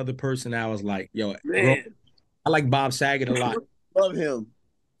Saget was another person I was like, yo, bro, I like Bob Saget a lot. Love him.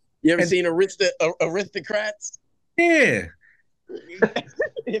 You ever seen Aristocrats? Yeah.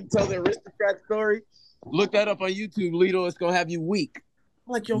 Tell the Aristocrat story. Look that up on YouTube, Lito. It's gonna have you weak.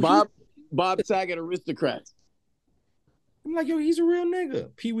 I'm like, yo, Bob Saget Aristocrats. I'm like, yo, he's a real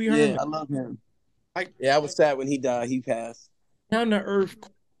nigga. Pee Wee Herman. Yeah, I love him. I was sad when he died. He passed. Down to earth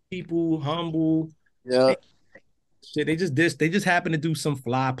people, humble. Yeah. Shit, they just happened to do some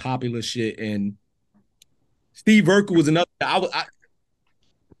fly popular shit, and Steve Urkel was another.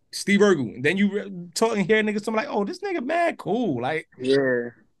 Steve Urkel. And then you talking here, niggas. I'm like, oh, this nigga mad cool, like yeah.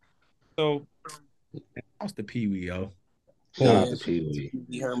 So that's the Pee Wee, yo. Shout out to Pee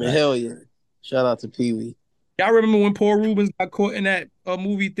Wee. Hell yeah! Shout out to Pee Wee. Y'all remember when Paul Rubens got caught in that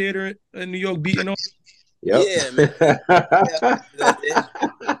movie theater in New York beating on? Yep. Yeah, man.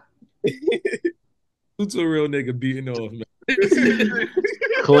 Who's a real nigga beating off, man?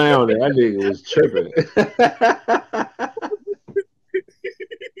 Clowning. That nigga was tripping.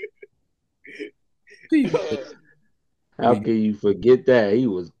 How can you forget that? He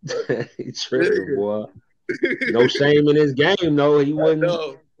was tripping, boy. No shame in his game, though. He wasn't.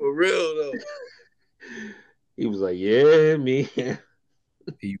 No, for real, though. He was like, yeah, man.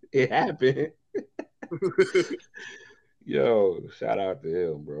 It happened. Yo, shout out to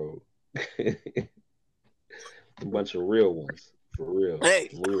him, bro. A bunch of real ones. For real. Hey.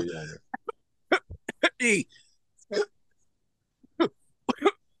 Real young. Hey.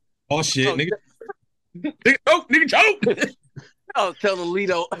 Oh, shit, nigga. Nigga choke. I was telling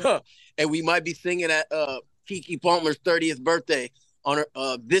Lito, and we might be singing at Keke Palmer's 30th birthday on her,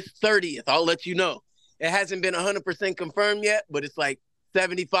 this 30th. I'll let you know. It hasn't been 100% confirmed yet, but it's like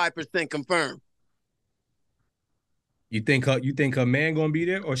 75% confirmed. You think her man gonna be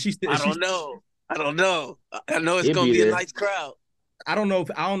there, or she's? I don't know. I know it's gonna be a nice crowd. I don't know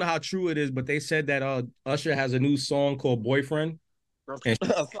how true it is, but they said that Usher has a new song called "Boyfriend." And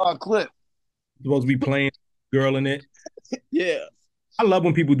I saw a clip. Supposed to be playing girl in it. Yeah, I love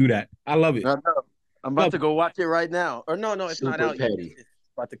when people do that. I love it. I know. I'm about to go watch it right now. Or no, it's Super not out petty. yet. It's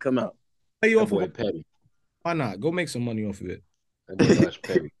about to come out. Pay you off boy petty. Why not? Go make some money off of it. That's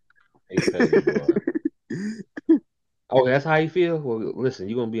petty. He's petty, boy. Oh, that's how you feel? Well, listen,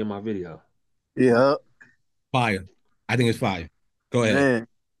 you're gonna be in my video. Yeah. Fire. I think it's fire. Go ahead. Man.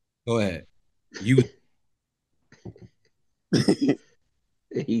 Go ahead. You.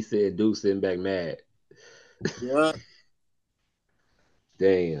 He said, "Dude, sitting back mad." Yeah.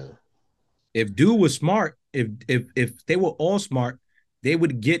 Damn. If Dude was smart, if they were all smart, he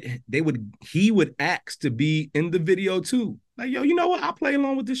would ask to be in the video too. Like, yo, you know what? I'll play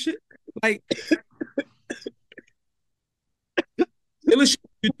along with this shit. Like, the shit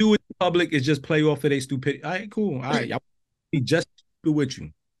you do in public is just play off of their stupidity. All right, cool. All right, y'all be just stupid with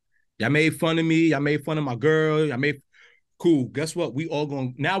you. Y'all made fun of me. Y'all made fun of my girl. Cool. Guess what? We all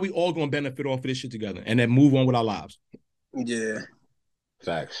gonna benefit off of this shit together and then move on with our lives. Yeah.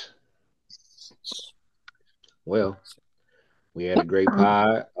 Facts. Well, we had a great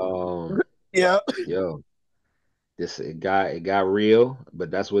pod. Yeah. Yo, it got real,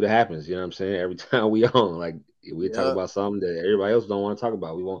 but that's what it happens. You know what I'm saying? Every time we on, like we talk about something that everybody else don't want to talk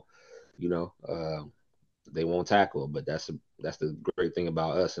about. We won't, they won't tackle. But that's the great thing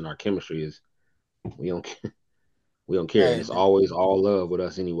about us and our chemistry is we don't care. Hey, it's always all love with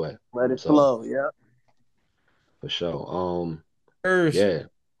us anyway. Let it flow, yeah. For sure. Yeah.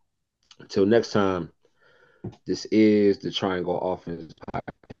 Until next time, This is the Triangle Offense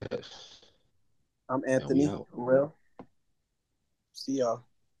Podcast. I'm Anthony. Real. See y'all.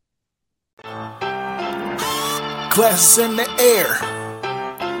 Glasses in the air.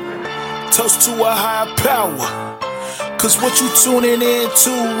 Toast to a higher power. Cause what you tuning in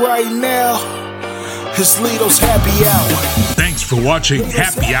to right now is Lito's Happy Hour. Thanks for watching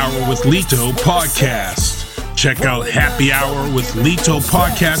Happy Hour with Lito podcast. Check out Happy Hour with Lito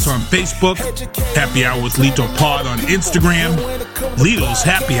podcast on Facebook, Happy Hour with Lito pod on Instagram, Lito's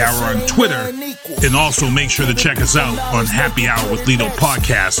Happy Hour on Twitter, and also make sure to check us out on Happy Hour with Lito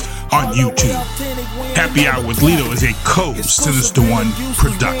podcast on YouTube. Happy Hour with Lito is a Co-Sinister One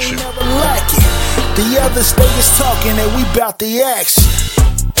production. The other state is talking and we bout the action.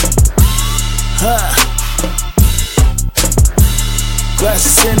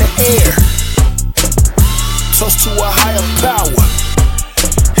 Glasses in the air. Toast to a higher power.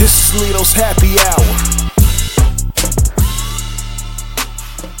 This is Lito's Happy Hour.